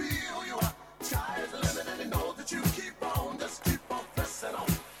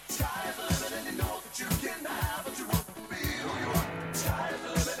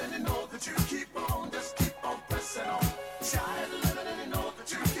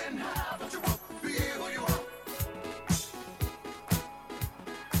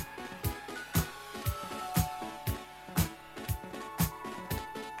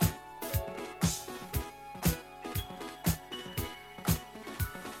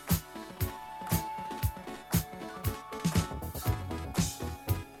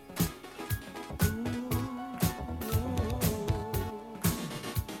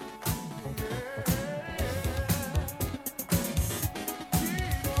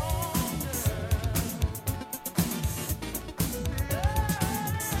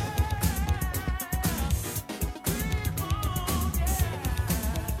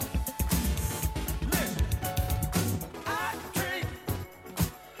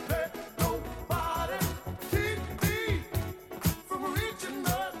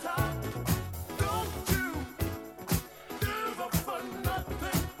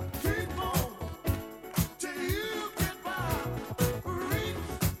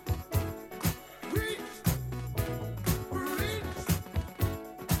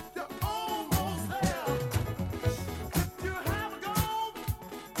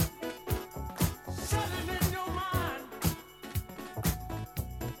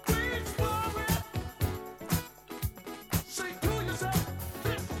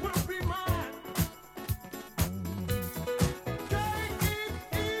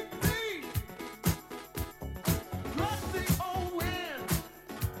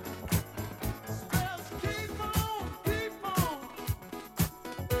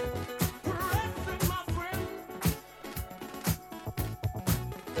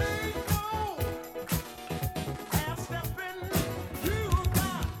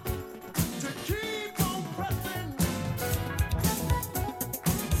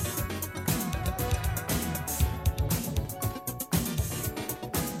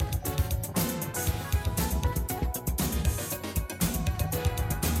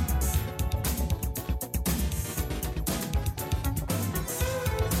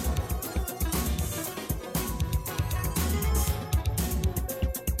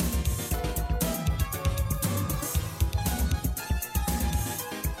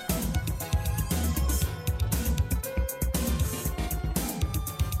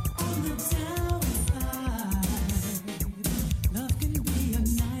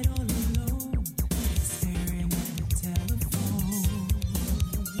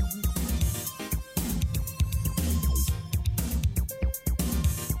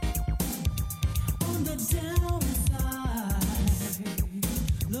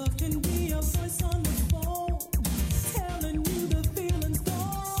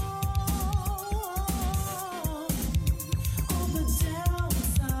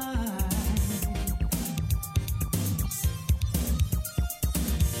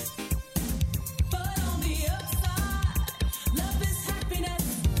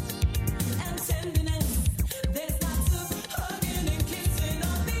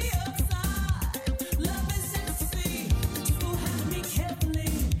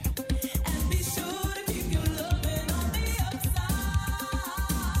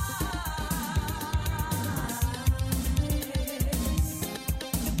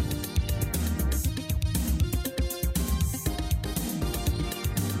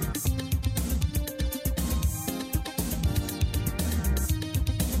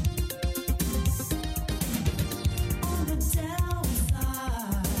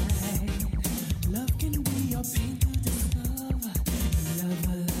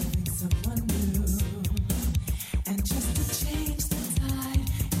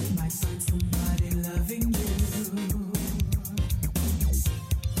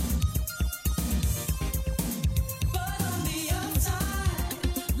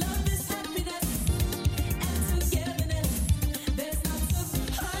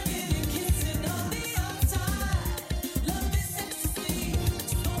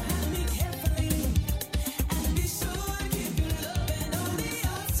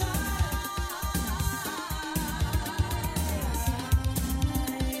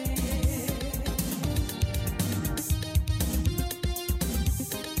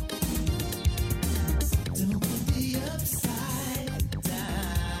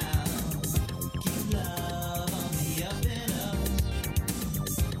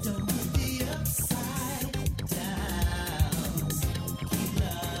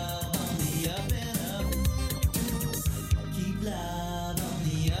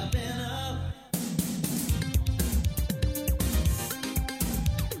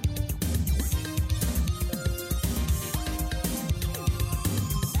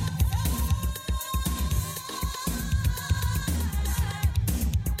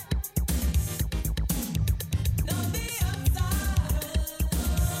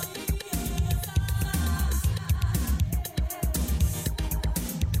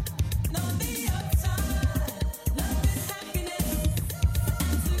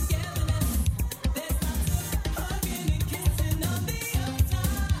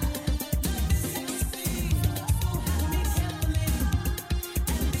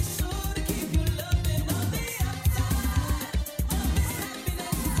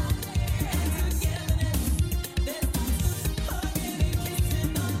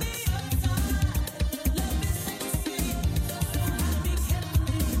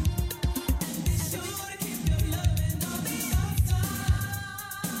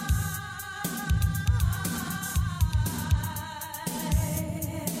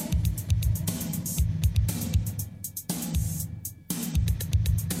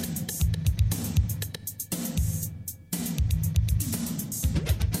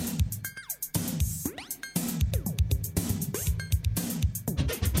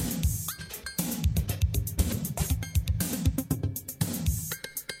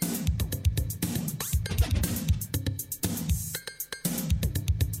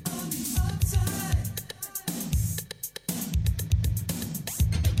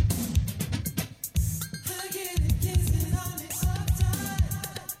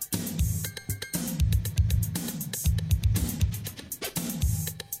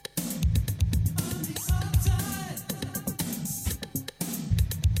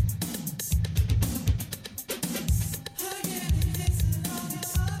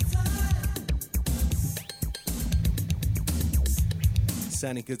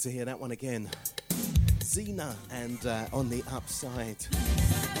Sounding good to hear that one again. Xena and On the Upside.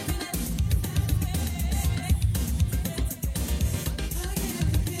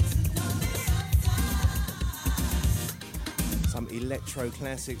 Some electro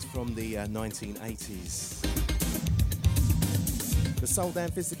classics from the 1980s. The Soul Damn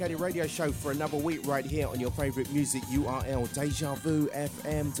Phisticated radio show for another week right here on your favourite music URL,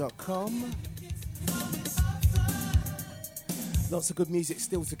 DejaVuFM.com. Lots of good music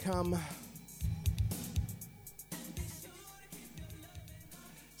still to come.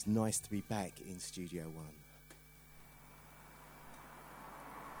 It's nice to be back in Studio One.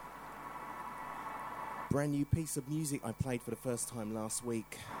 Brand new piece of music I played for the first time last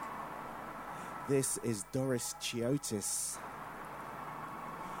week. This is Doris Chiotis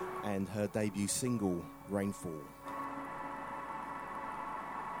and her debut single, Rainfall.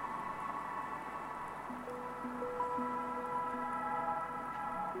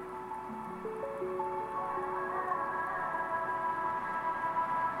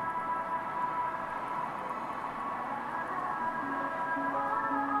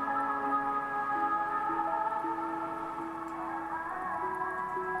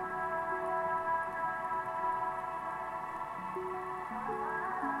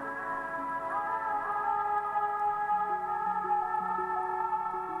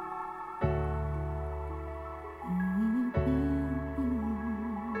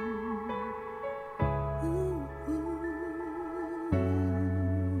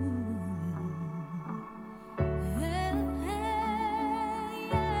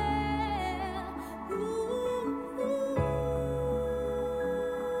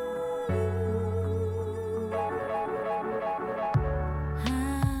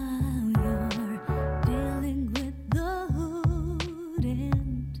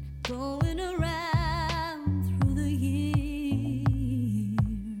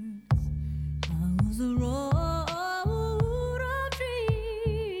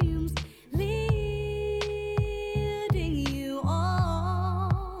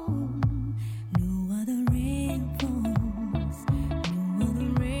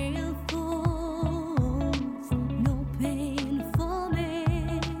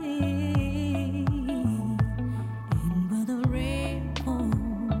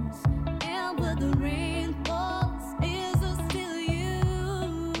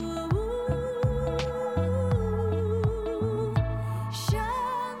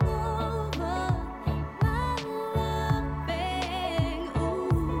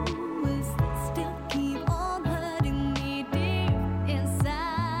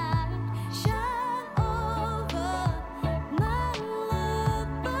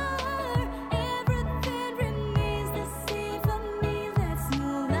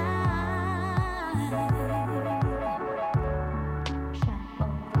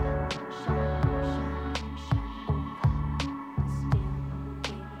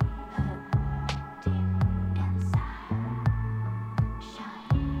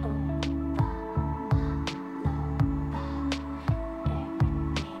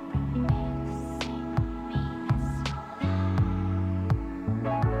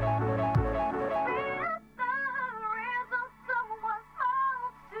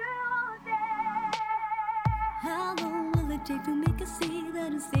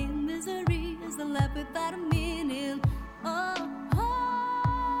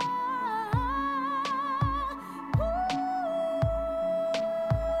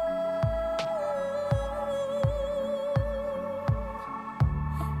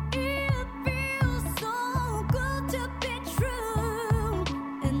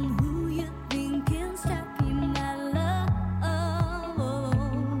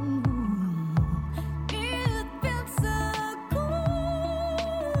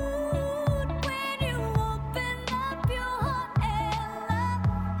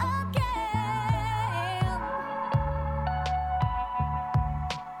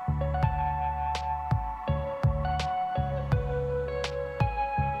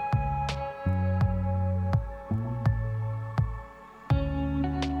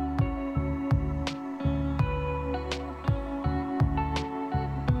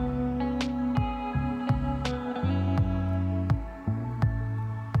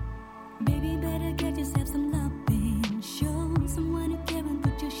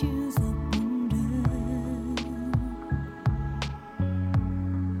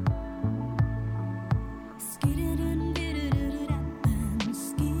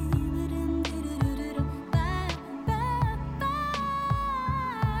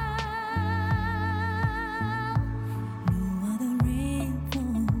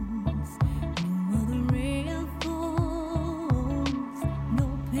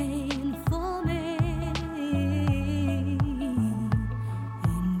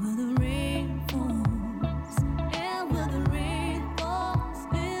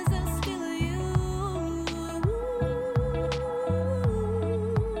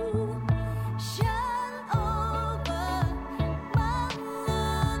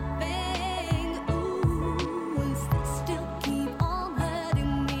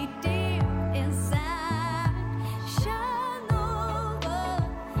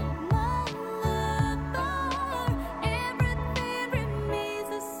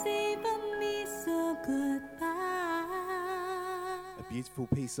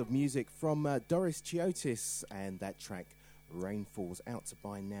 beautiful piece of music from Doris Chiotis, and that track Rainfalls, out to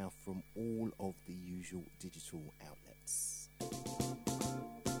buy now from all of the usual digital outlets.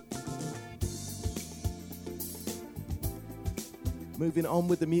 Moving on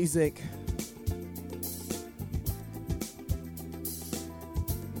with the music.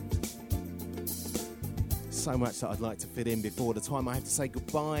 So much that I'd like to fit in before the time I have to say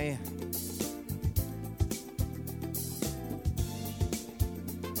goodbye.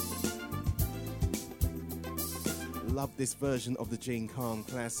 Love this version of the Gene Khan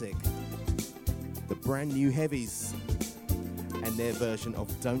classic. The brand new Heavies and their version of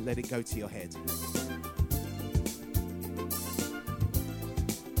Don't Let It Go to Your Head.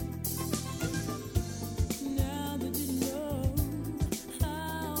 Now that you know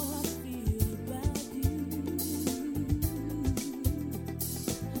how I feel about you,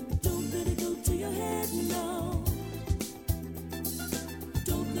 don't let it go to your head, no.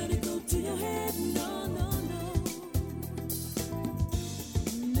 Don't let it go to your head, no, no, no.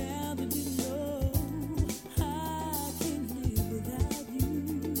 Now that you know I can't live without you.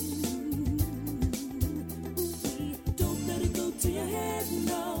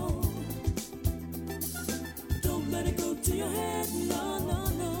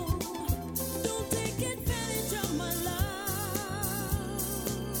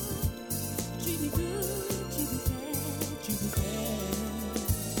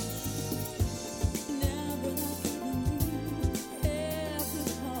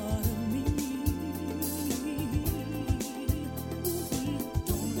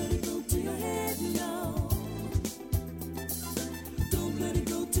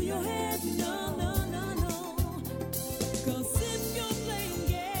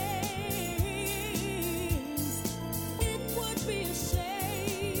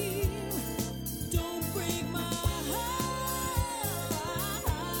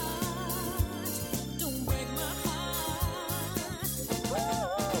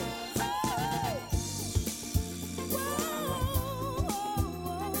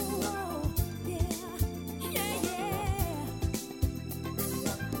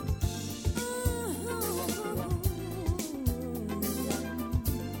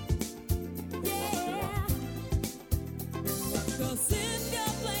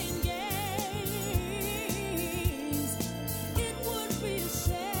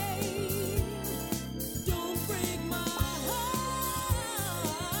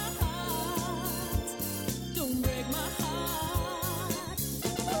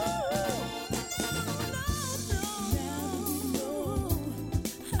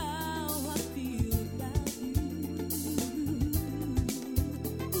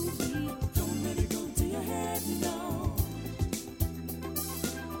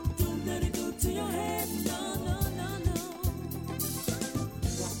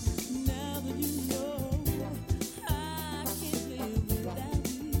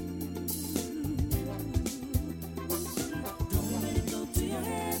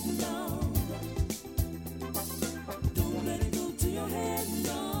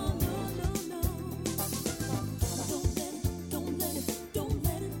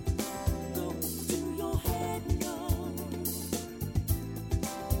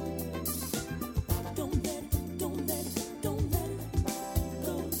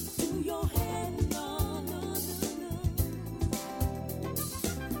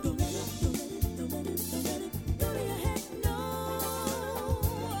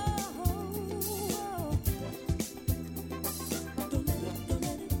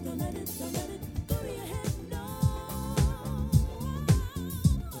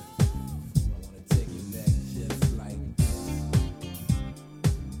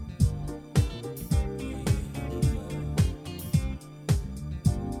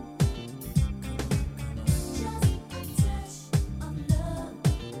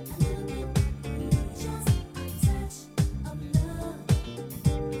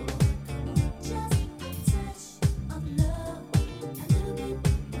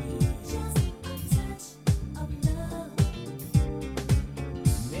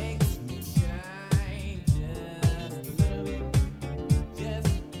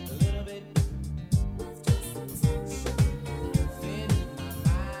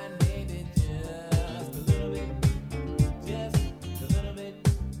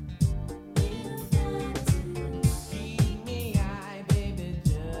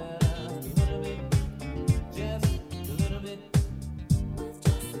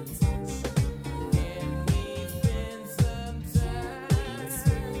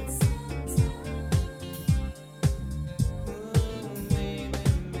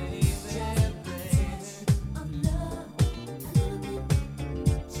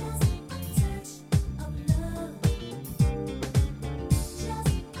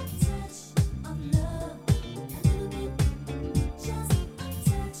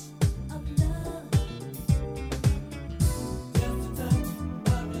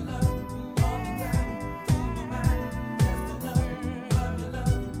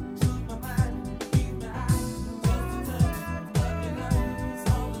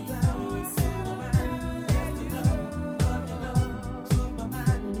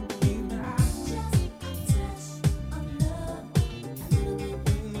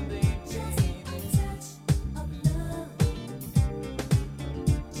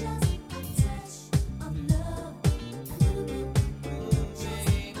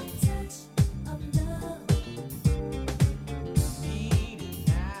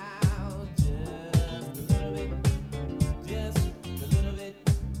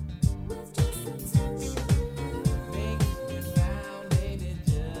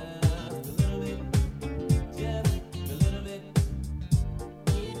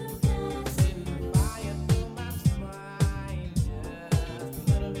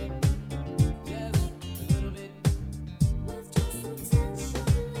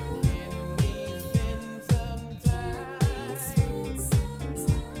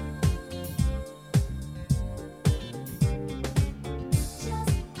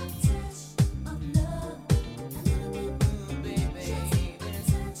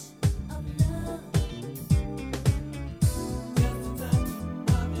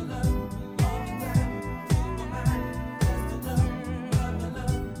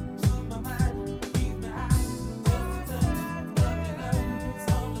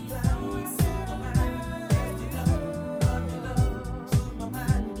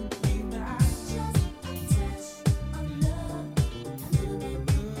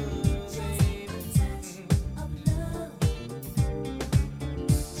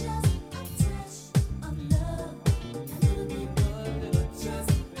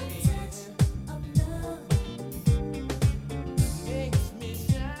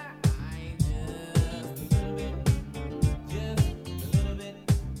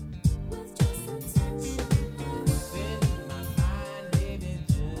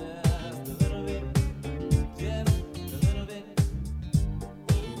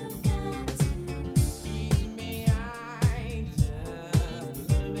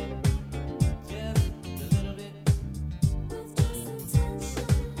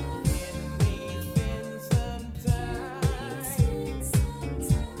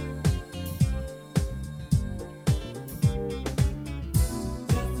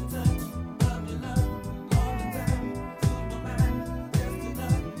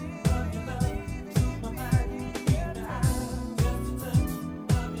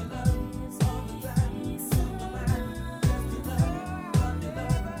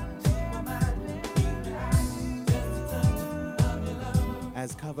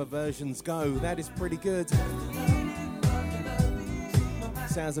 as cover versions go. That is pretty good.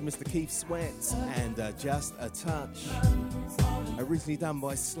 Sounds of Mr. Keith Sweat and Just a Touch. Originally done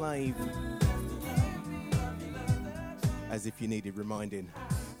by Slave. As if you needed reminding.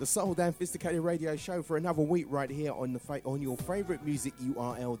 The Soul Dan Phisticated radio show for another week right here on your favourite music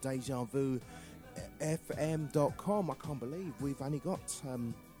URL, Deja Vu FM.com. I can't believe we've only got,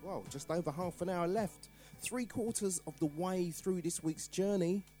 just over half an hour left. 3/4 of the way through this week's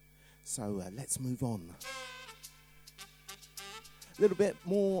journey. So let's move on. A little bit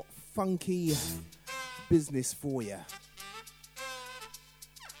more funky business for you.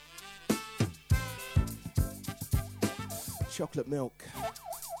 Chocolate Milk.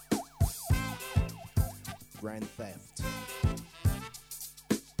 Grand Theft.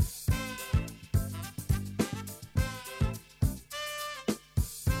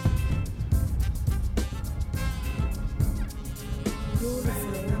 You're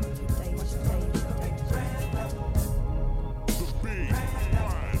listening to Deja.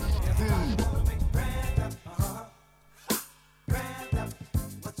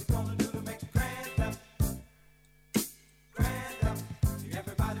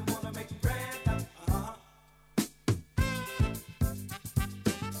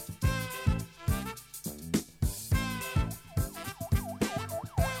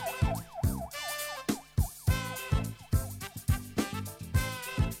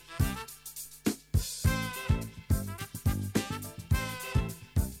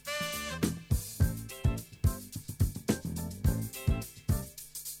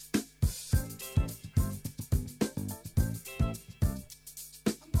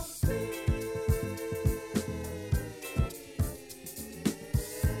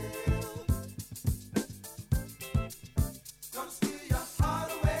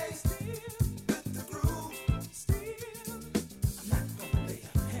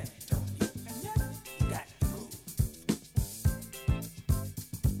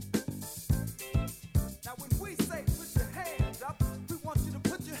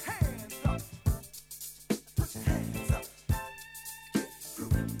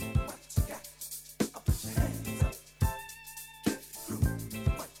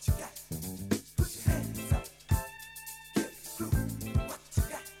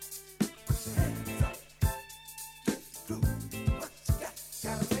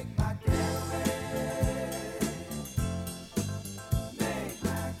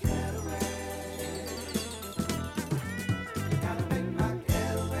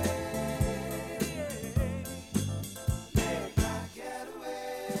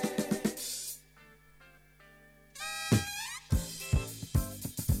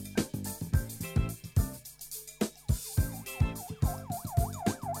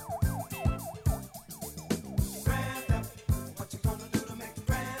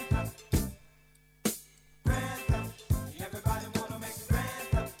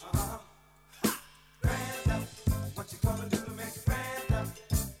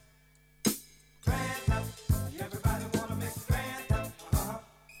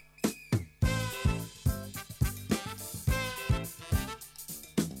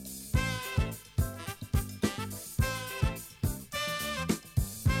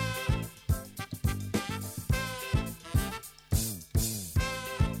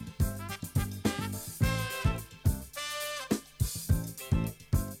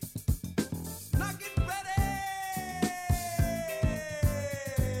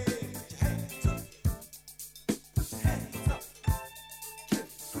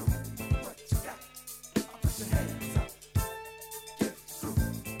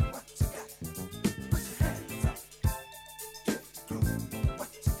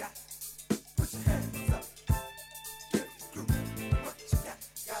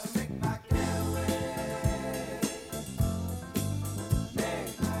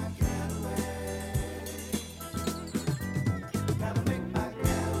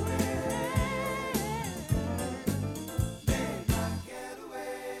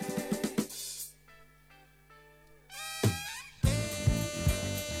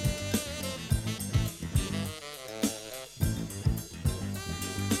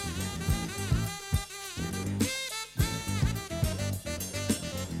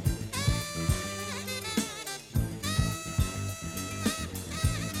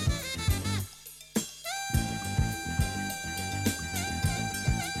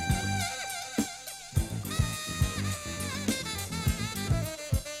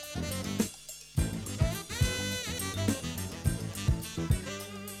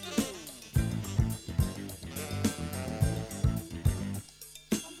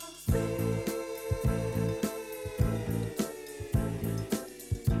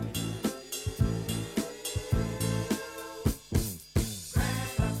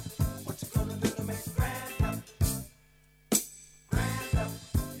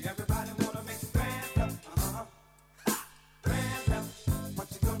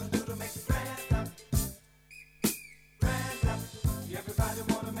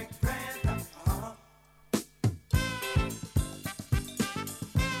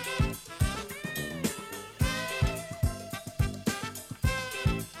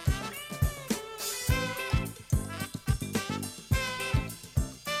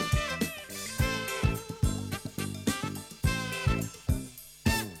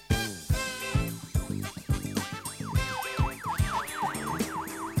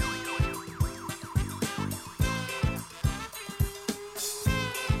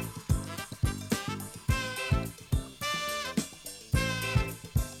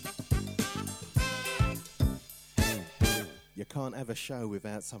 can't have a show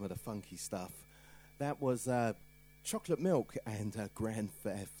without some of the funky stuff. That was Chocolate Milk and Grand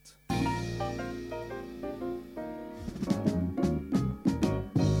Theft.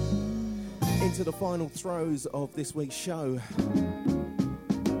 Into the final throes of this week's show.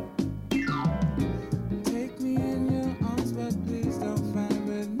 Take me in your arms, but please don't fight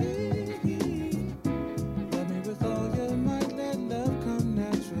with me. Love me with all your might, let love come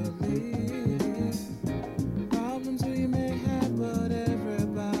naturally. Problems we may have, but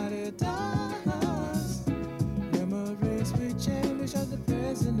everybody does. Memories we cherish of the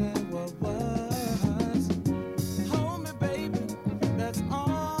present and what was. Hold me, baby, that's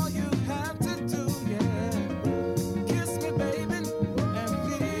all you have to do, yeah. Kiss me, baby, and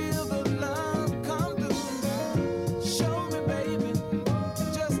feel the love come through. Show me, baby,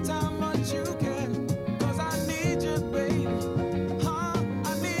 just how much you care. 'Cause I need you, baby. I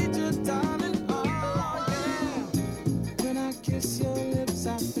need you, darling. Oh, yeah. When I kiss your lips,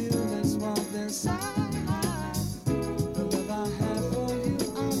 I feel this warmth inside. The love I have for you,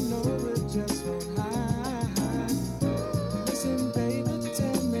 I know it just won't hide. Listen, baby,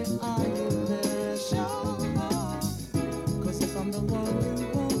 tell me, are you very sure? 'Cause if I'm the one you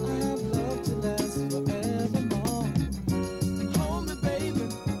want, I have love to last forevermore. Hold me, baby,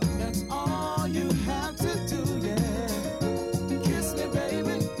 that's all you have to do, yeah. Kiss me,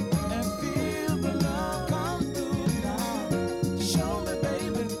 baby, and feel the love come through now. Show me,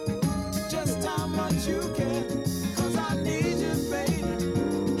 baby, just how much you care. 'Cause I need you, baby.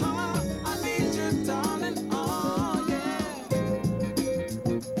 I need you, darling. Oh, yeah.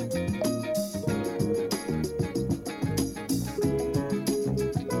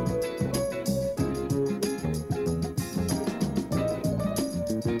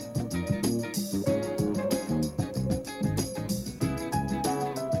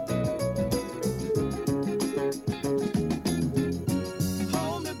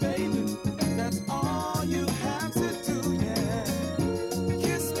 Hold me, baby, that's all you have to do, yeah.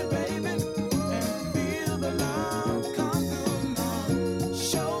 Kiss me, baby, and feel the love come through now.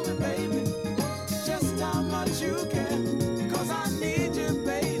 Show me, baby, just how much you care. 'Cause I need you,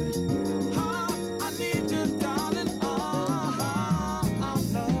 baby. I need you, darling. Oh, I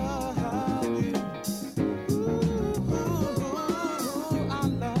love you. Ooh, I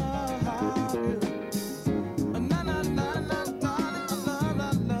love you. Na na na na,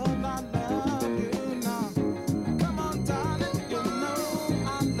 darling, I love you now. Come on, darling, you know I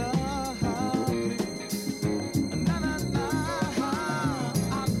love you. Na na na,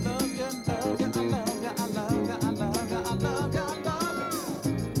 I love you, I love you, I love you, I love you, I love you, I love you, I love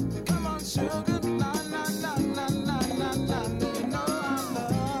you. Come on, sugar, la la la la la la la, you know I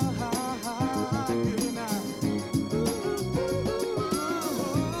love you now.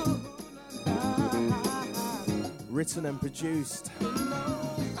 Written and produced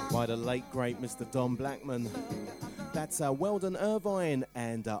by the late great Mr. Don Blackman. That's Weldon, Irvine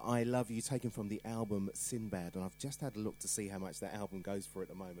and I Love You, taken from the album Sinbad. And I've just had a look to see how much that album goes for at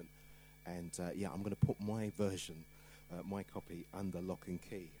the moment. And yeah, I'm going to put my version, my copy, under lock and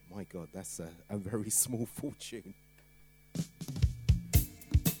key. My God, that's a very small fortune.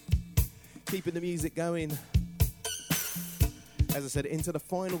 Keeping the music going. As I said, into the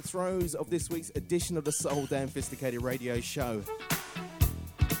final throes of this week's edition of the Soul Damn Phisticated radio show.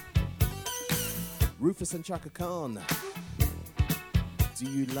 Rufus and Chaka Khan. Do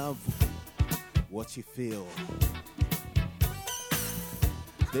you love what you feel?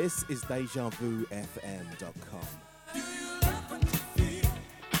 This is DejaVuFM.com.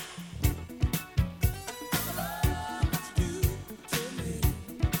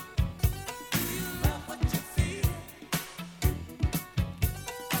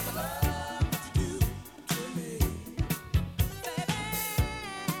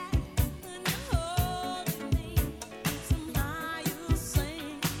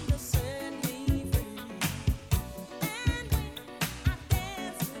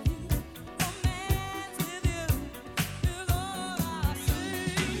 Dance with you, romance with you.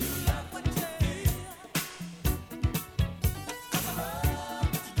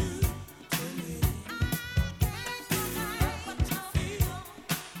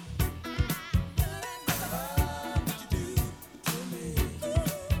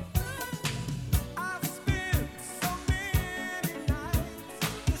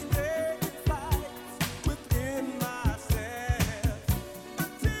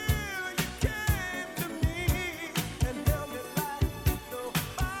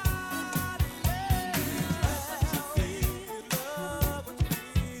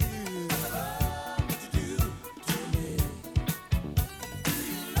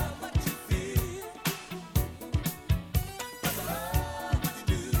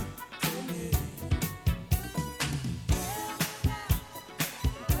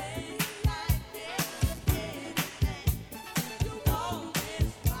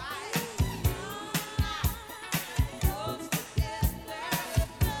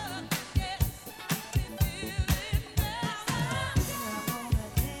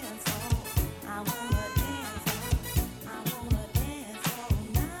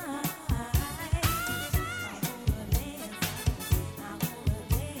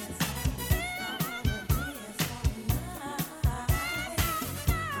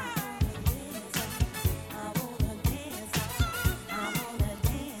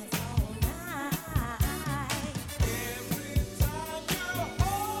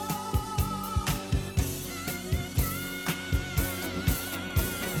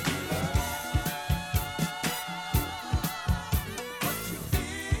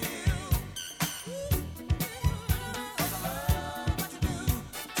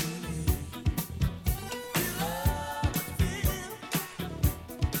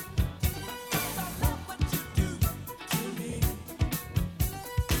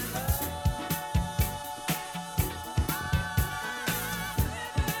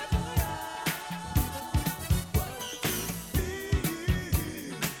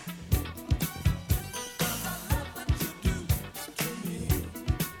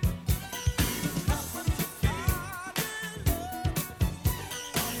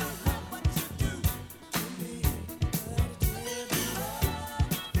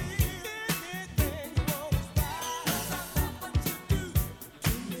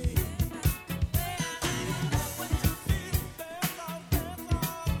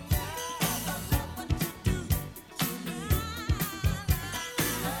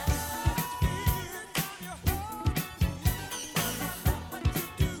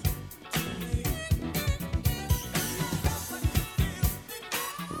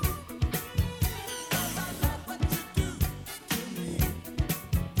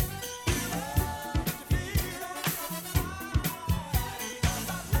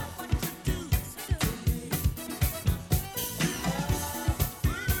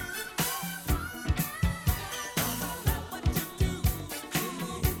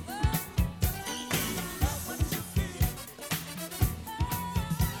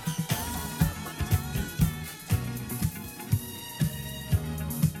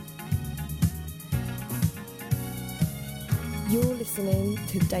 You're listening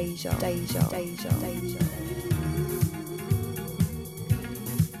to Deja.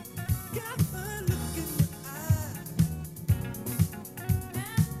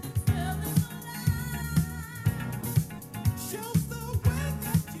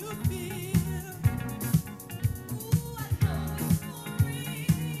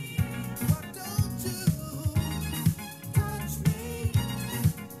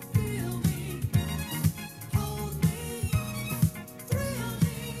 Hold me, thrill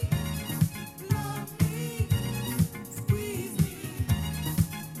me, love me.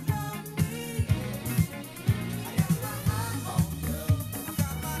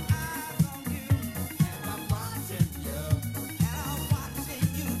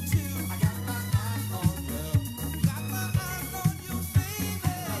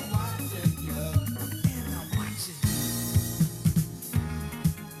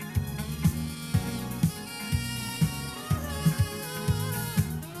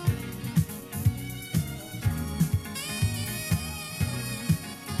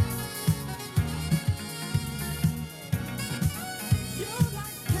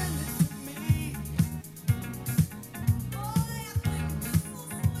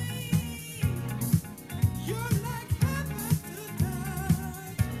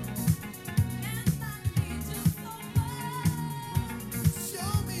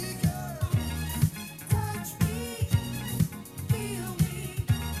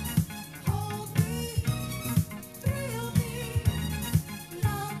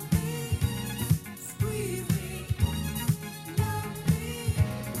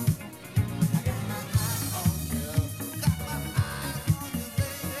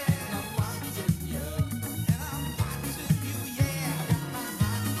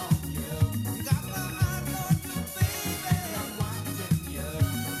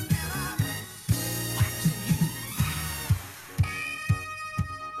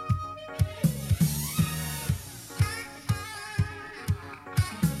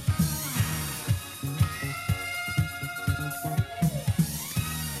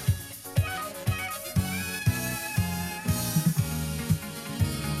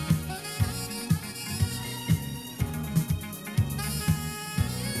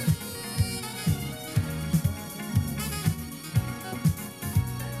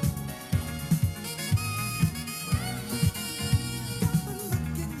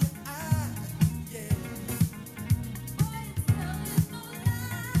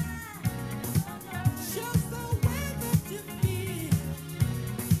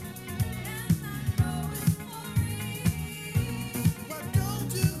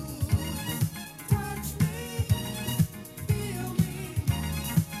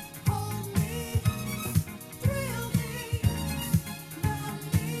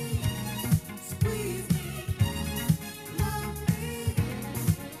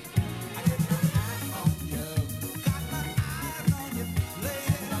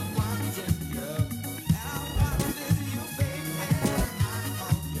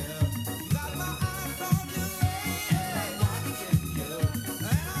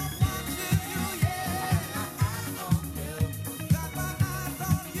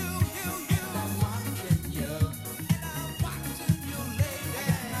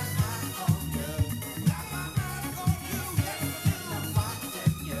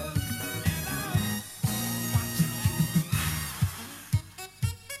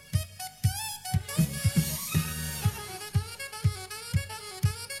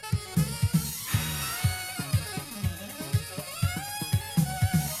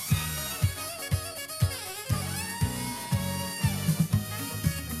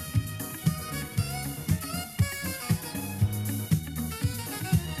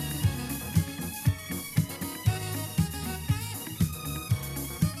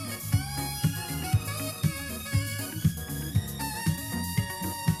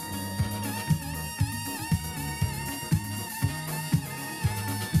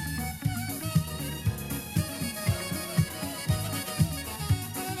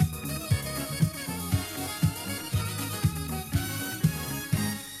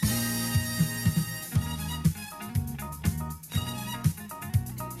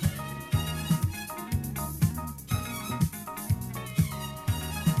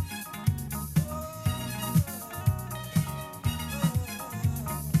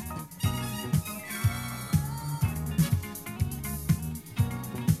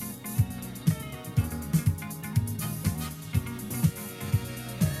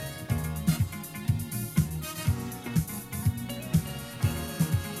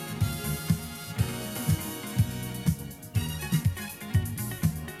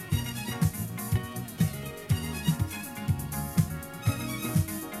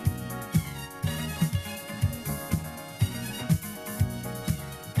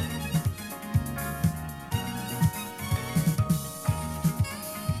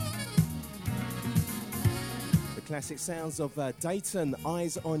 classic sounds of Dayton,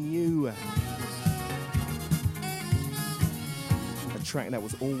 Eyes on You. A track that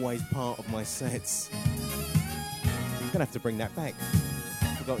was always part of my sets. I'm gonna have to bring that back.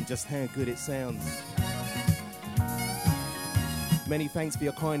 Forgotten just how good it sounds. Many thanks for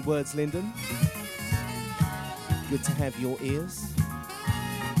your kind words, Lyndon. Good to have your ears.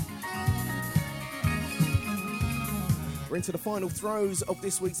 We're into the final throes of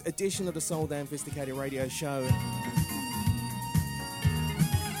this week's edition of the Soul Damn Phisticated Radio Show.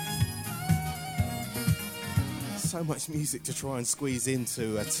 So much music to try and squeeze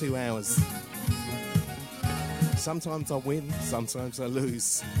into 2 hours. Sometimes I win, sometimes I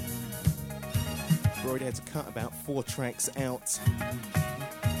lose. We've already had to cut about 4 tracks out.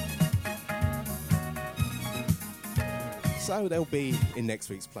 So they'll be in next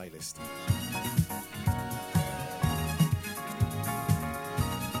week's playlist.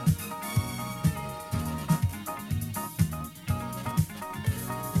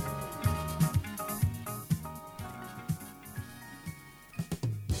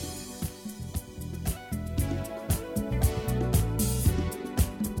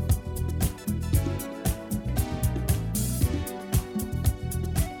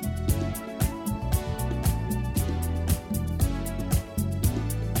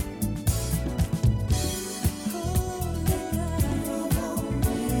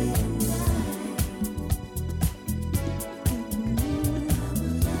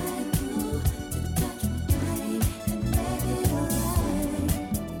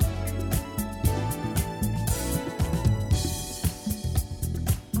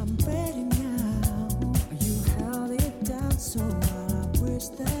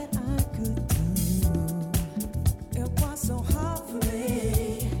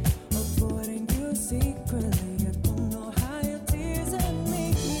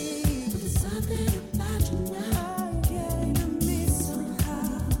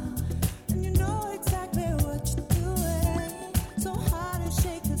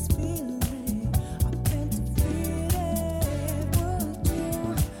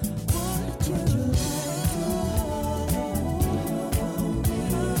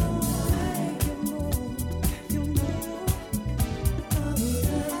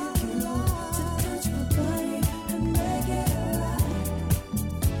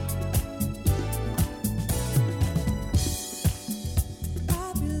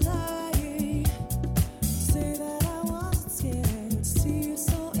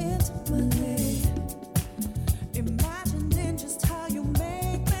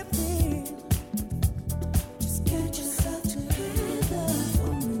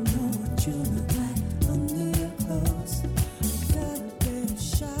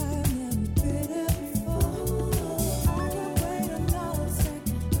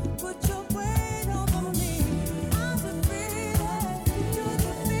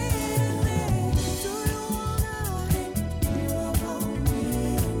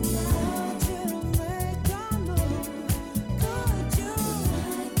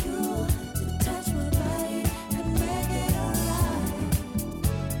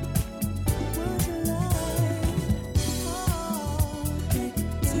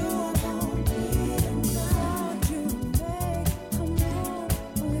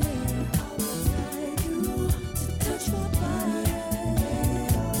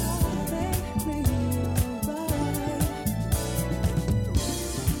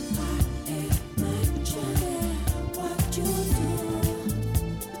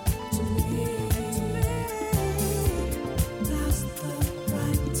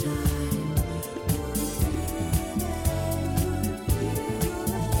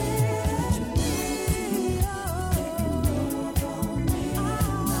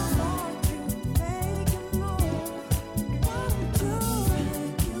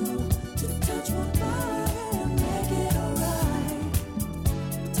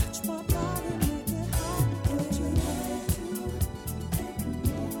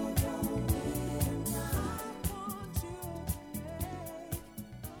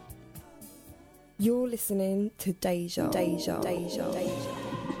 You're listening to Deja.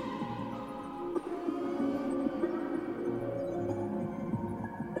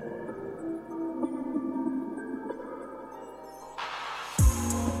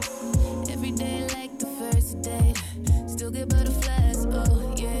 Every day like the first date, still get butterflies,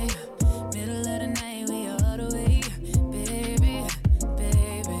 oh yeah. Middle of the night, we all the way, baby,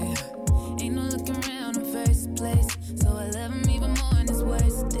 baby. Ain't no looking around in first place, so I love him even more in his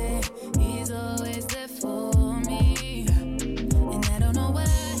worst day. He's always there for me, and I don't know why.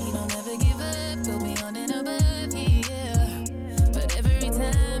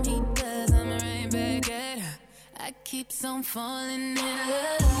 keeps on falling in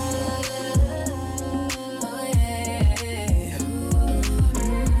love. Oh yeah.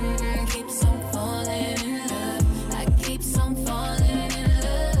 Keeps on falling in love. I keeps on falling in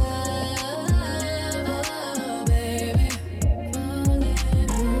love. Oh baby.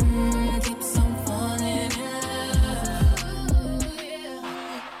 Keeps on falling in love.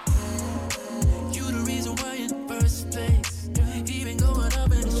 You the reason why in the first place. Even going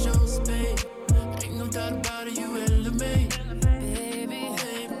up in the show space. Ain't no doubt about it, you elevate. Baby,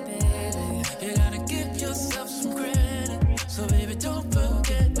 baby. You gotta give yourself some credit. So baby, don't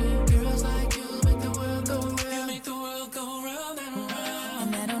forget. Girls like you make the world go round. You make the world go round and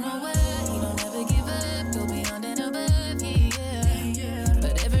round. And I don't know why you don't ever give up. Go beyond and above, yeah.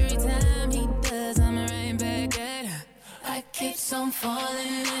 But every time he does, I'm right back at her. I keep on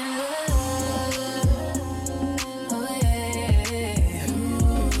falling in love. Oh yeah.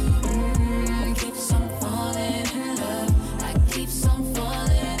 Keeps on falling in love. I keeps on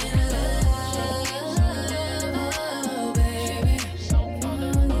falling in love. Oh baby.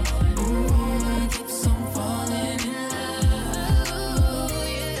 Keeps on falling in love. Oh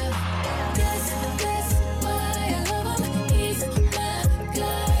yeah. That's why I love him. He's my guy.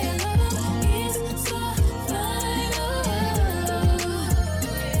 I love him. He's so fine. Oh.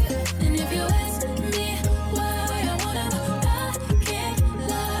 And if you ask me why I want him, I can't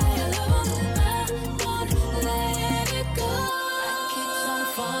lie. I love him. I won't let it go. I keeps on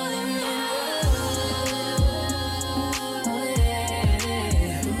falling in love. Oh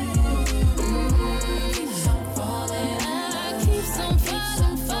yeah. Keeps on falling. I keeps on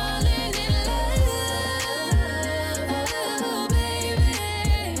falling in love. Oh baby.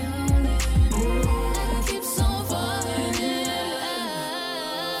 I keeps on falling in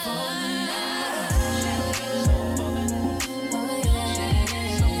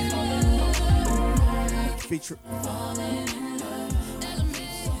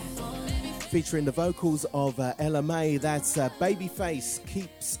Featuring the vocals of Ella May, that's Babyface,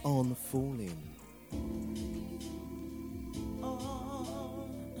 Keeps on Falling.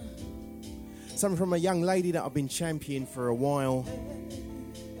 Something from a young lady that I've been championing for a while.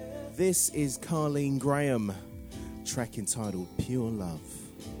 This is Carleen Graham, track entitled Pure Love.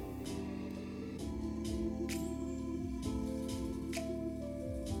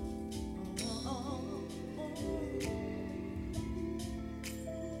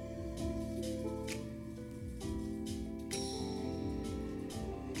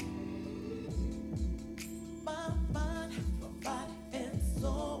 My mind, my body and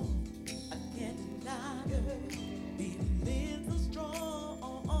soul. I can't deny it. Feeling so strong.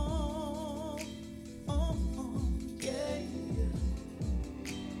 Yeah.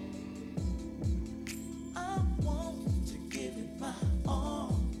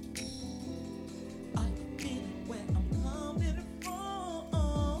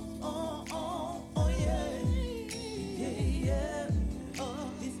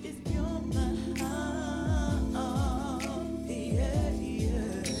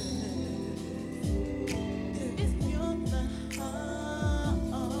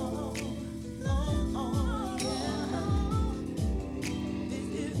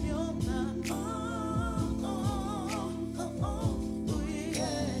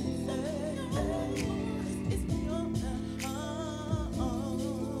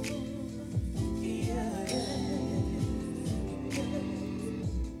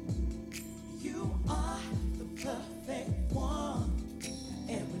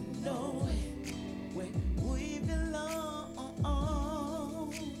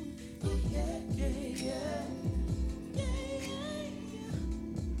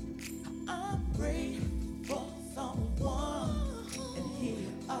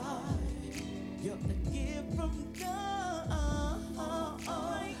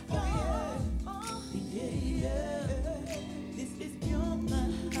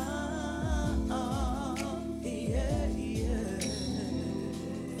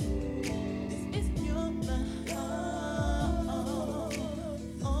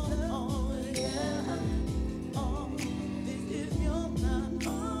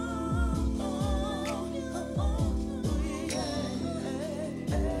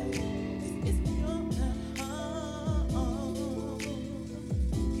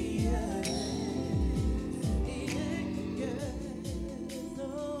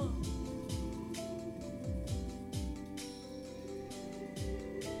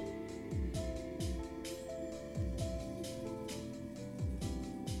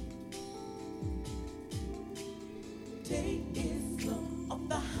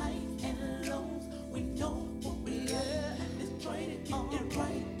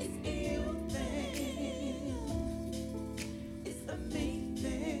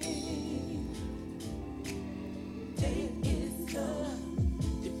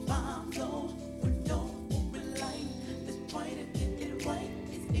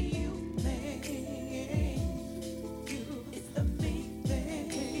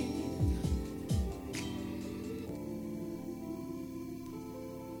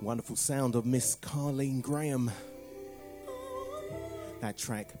 wonderful sound of Miss Carleen Graham. That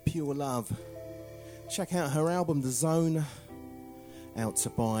track, Pure Love. Check out her album, The Zone, out to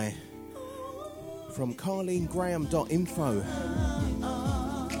buy from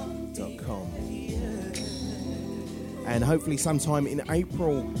carleengraham.info.com. And hopefully sometime in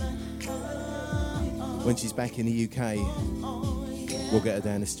April, when she's back in the UK, we'll get her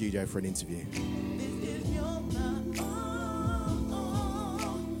down the studio for an interview.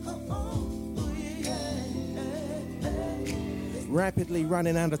 Rapidly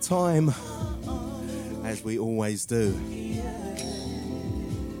running out of time, as we always do.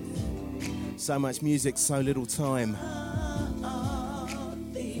 So much music, so little time.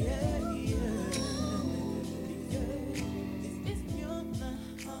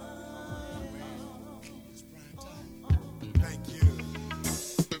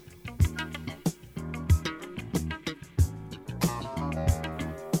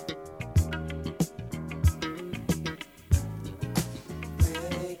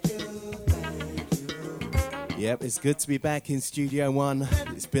 Yep, it's good to be back in Studio One.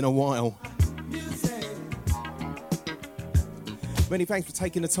 It's been a while. Many thanks for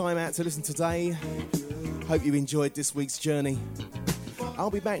taking the time out to listen today. Hope you enjoyed this week's journey.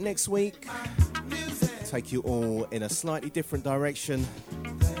 I'll be back next week. Take you all in a slightly different direction.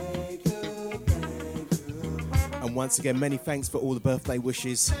 And once again, many thanks for all the birthday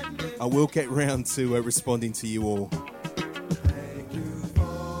wishes. I will get round to responding to you all.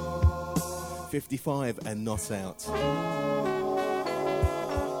 55 and not out.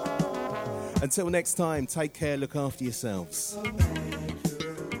 Until next time, take care, look after yourselves.